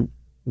actually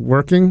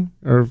working?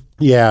 Or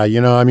yeah,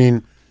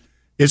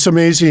 it's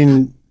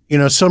amazing.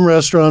 Some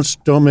restaurants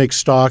don't make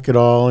stock at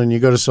all, and you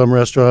go to some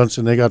restaurants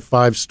and they got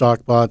 5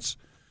 stock pots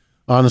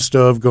on the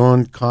stove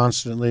going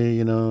constantly.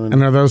 And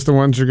are those the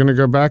ones you're going to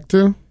go back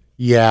to?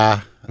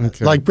 Yeah,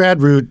 Okay. Like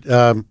Brad Root,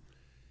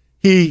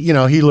 he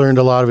learned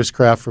a lot of his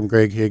craft from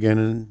Greg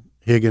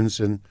Higgins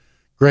and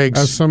Greg's.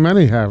 As so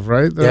many have,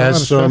 right?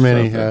 As so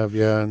many have,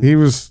 yeah.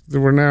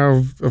 We're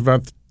now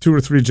about 2 or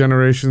 3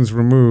 generations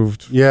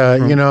removed. Yeah,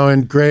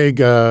 and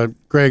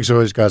Greg's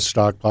always got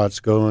stock pots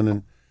going.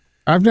 And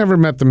I've never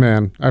met the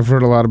man. I've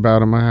heard a lot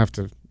about him.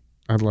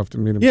 I'd love to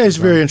meet him. Yeah, he's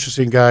a very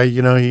interesting guy.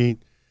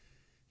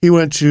 He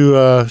went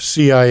to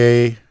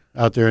CIA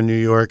out there in New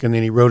York, and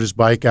then he rode his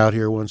bike out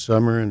here one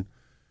summer and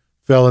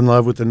fell in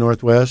love with the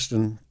Northwest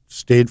and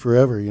stayed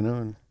forever,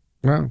 And,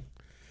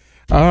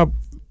 wow.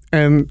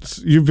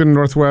 And you've been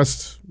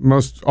Northwest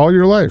all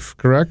your life,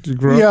 correct? You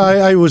grew up? Yeah,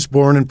 I was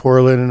born in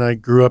Portland, and I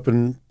grew up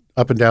and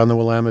down the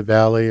Willamette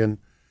Valley. And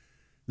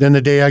then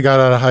the day I got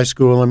out of high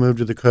school, I moved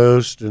to the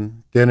coast,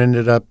 and then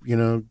ended up,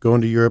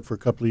 going to Europe for a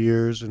couple of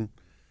years. And,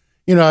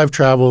 I've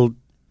traveled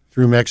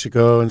through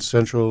Mexico and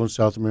Central and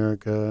South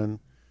America and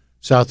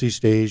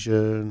Southeast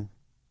Asia and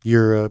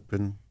Europe.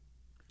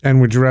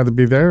 And would you rather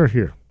be there or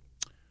here?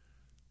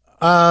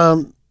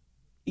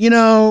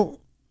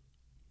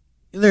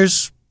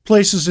 There's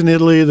places in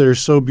Italy that are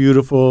so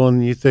beautiful,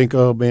 and you think,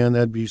 oh man,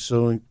 that'd be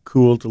so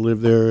cool to live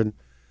there.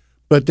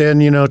 But then,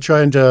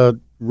 trying to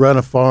run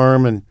a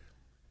farm and,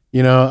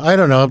 I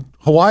don't know,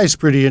 Hawaii's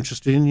pretty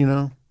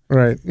interesting,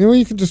 Right.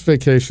 You can just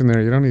vacation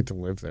there. You don't need to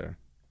live there.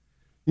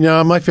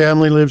 My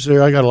family lives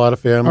there. I got a lot of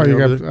family.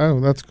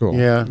 That's cool.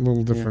 Yeah. A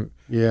little different.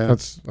 Yeah.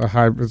 That's a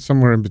hybrid,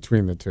 somewhere in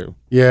between the two.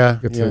 Yeah.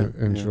 Get to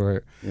enjoy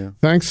it. Yeah.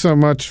 Thanks so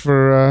much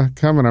for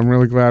coming. I'm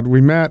really glad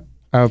we met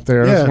out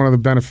there. Yeah. That's one of the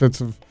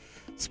benefits of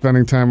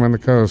spending time on the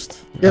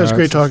coast. Yeah, it's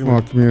great talking to you.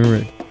 Small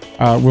community.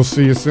 We'll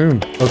see you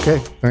soon. Okay.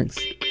 Thanks.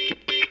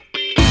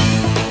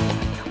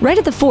 Right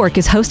at the Fork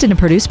is hosted and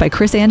produced by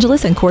Chris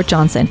Angelis and Court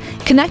Johnson.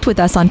 Connect with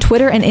us on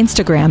Twitter and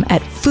Instagram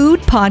at Food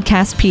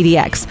Podcast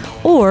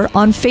PDX or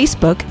on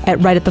Facebook at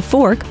Right at the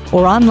Fork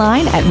or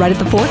online at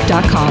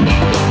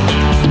rightatthefork.com.